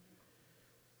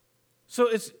 So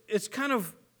it's kind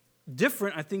of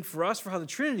different, I think, for us, for how the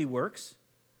Trinity works.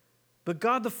 But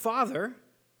God the Father,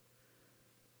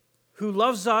 who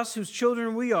loves us, whose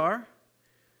children we are,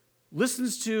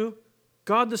 listens to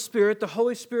God the Spirit, the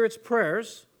Holy Spirit's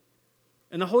prayers,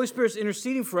 and the Holy Spirit's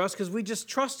interceding for us because we just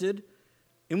trusted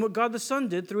in what God the Son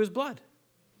did through his blood.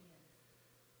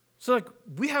 So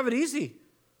we have it easy.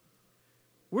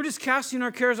 We're just casting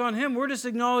our cares on him. We're just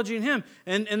acknowledging him.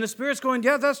 And the Spirit's going,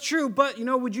 yeah, that's true, but,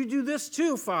 would you do this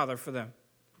too, Father, for them?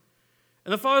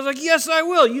 And the Father's like, yes, I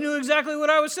will. You knew exactly what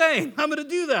I was saying. I'm going to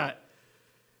do that.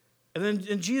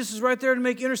 And Jesus is right there to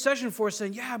make intercession for us,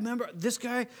 saying, yeah, remember, this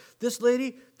guy, this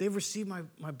lady, they've received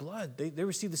my blood. They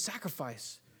received the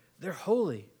sacrifice. They're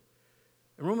holy.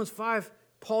 In Romans 5,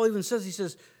 Paul even says, he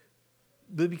says,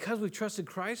 but because we've trusted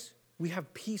Christ, we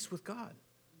have peace with God.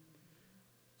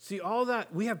 See, all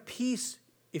that, we have peace.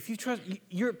 If you trust,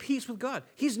 you're at peace with God.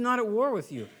 He's not at war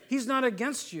with you. He's not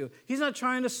against you. He's not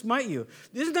trying to smite you.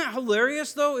 Isn't that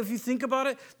hilarious, though, if you think about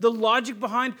it? The logic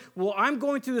behind, well, I'm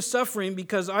going through the suffering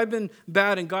because I've been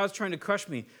bad and God's trying to crush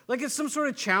me. It's some sort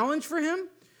of challenge for him?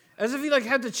 As if he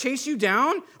had to chase you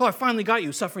down? Oh, I finally got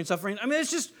you, suffering. I mean,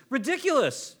 it's just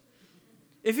ridiculous.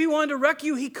 If he wanted to wreck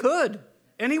you, he could.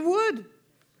 And he would.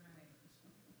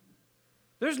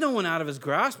 There's no one out of his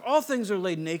grasp. All things are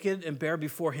laid naked and bare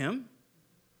before him.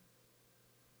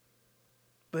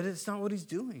 But it's not what he's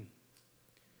doing.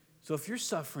 So if you're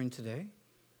suffering today,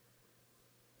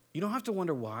 you don't have to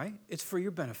wonder why. It's for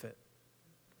your benefit.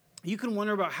 You can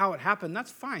wonder about how it happened.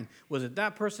 That's fine. Was it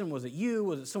that person? Was it you?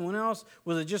 Was it someone else?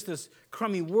 Was it just this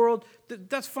crummy world?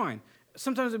 That's fine.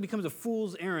 sometimes it becomes a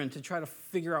fool's errand to try to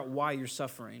figure out why you're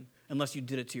suffering, unless you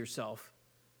did it to yourself.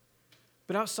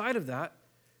 But outside of that,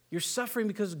 you're suffering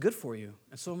because it's good for you,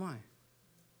 and so am I.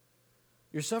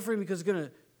 You're suffering because it's going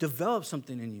to develop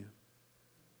something in you.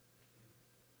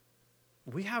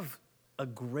 We have a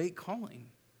great calling.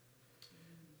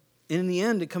 And in the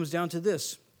end, it comes down to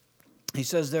this. He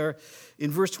says there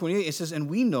in verse 28, it says, "And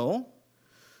we know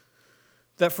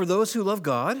that for those who love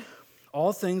God,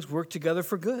 all things work together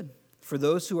for good, for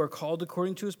those who are called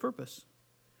according to his purpose."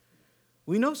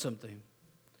 We know something.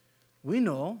 We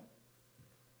know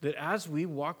that as we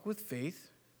walk with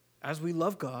faith, as we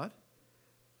love God,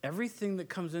 everything that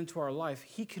comes into our life,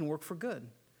 he can work for good.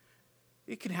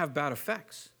 It can have bad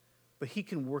effects, but he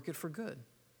can work it for good.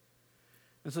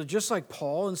 And so just like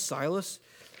Paul and Silas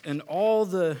and all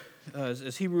the,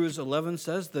 as Hebrews 11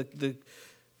 says,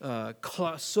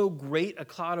 so great a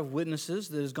cloud of witnesses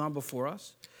that has gone before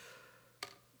us,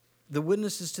 the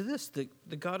witnesses to this,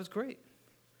 that God is great.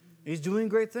 He's doing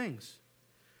great things.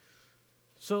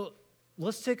 So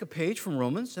let's take a page from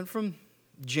Romans and from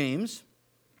James,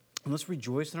 and let's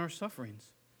rejoice in our sufferings.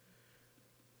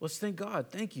 Let's thank God.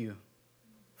 Thank you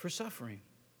for suffering.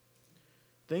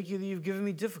 Thank you that you've given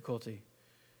me difficulty.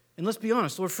 And let's be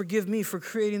honest, Lord, forgive me for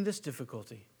creating this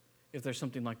difficulty, if there's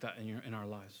something like that in our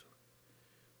lives.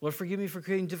 Lord, forgive me for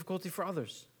creating difficulty for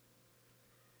others.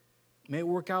 May it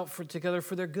work out together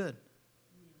for their good.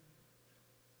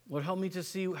 Lord, help me to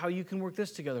see how you can work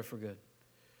this together for good.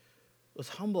 Let's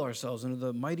humble ourselves under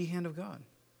the mighty hand of God,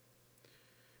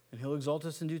 and he'll exalt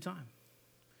us in due time.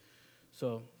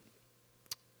 So,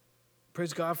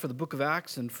 praise God for the book of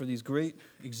Acts and for these great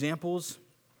examples.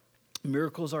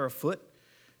 Miracles are afoot,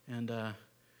 and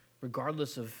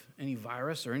regardless of any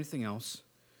virus or anything else,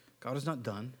 God is not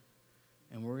done,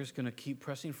 and we're just going to keep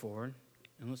pressing forward,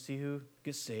 and let's see who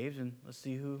gets saved, and let's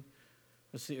see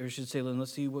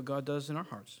what God does in our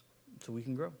hearts so we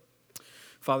can grow.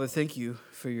 Father, thank you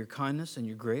for your kindness and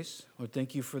your grace. Lord,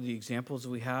 thank you for the examples that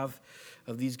we have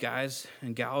of these guys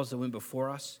and gals that went before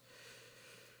us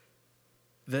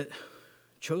that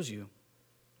chose you,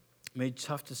 made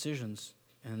tough decisions,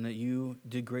 and that you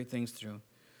did great things through.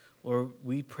 Lord,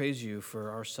 we praise you for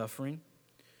our suffering.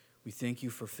 We thank you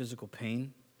for physical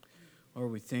pain.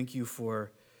 Lord, we thank you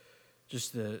for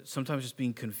sometimes just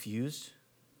being confused.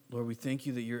 Lord, we thank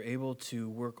you that you're able to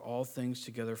work all things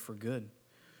together for good.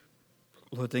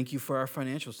 Lord, thank you for our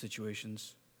financial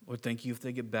situations. Lord, thank you if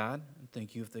they get bad, and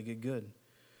thank you if they get good.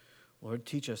 Lord,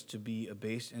 teach us to be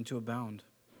abased and to abound.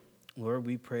 Lord,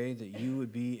 we pray that you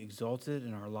would be exalted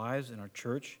in our lives, in our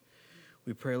church.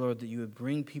 We pray, Lord, that you would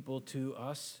bring people to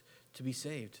us to be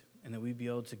saved, and that we'd be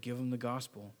able to give them the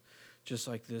gospel, just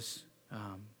like this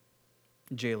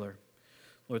jailer.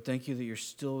 Lord, thank you that you're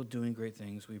still doing great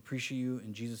things. We appreciate you.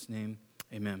 In Jesus' name,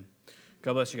 amen.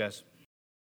 God bless you guys.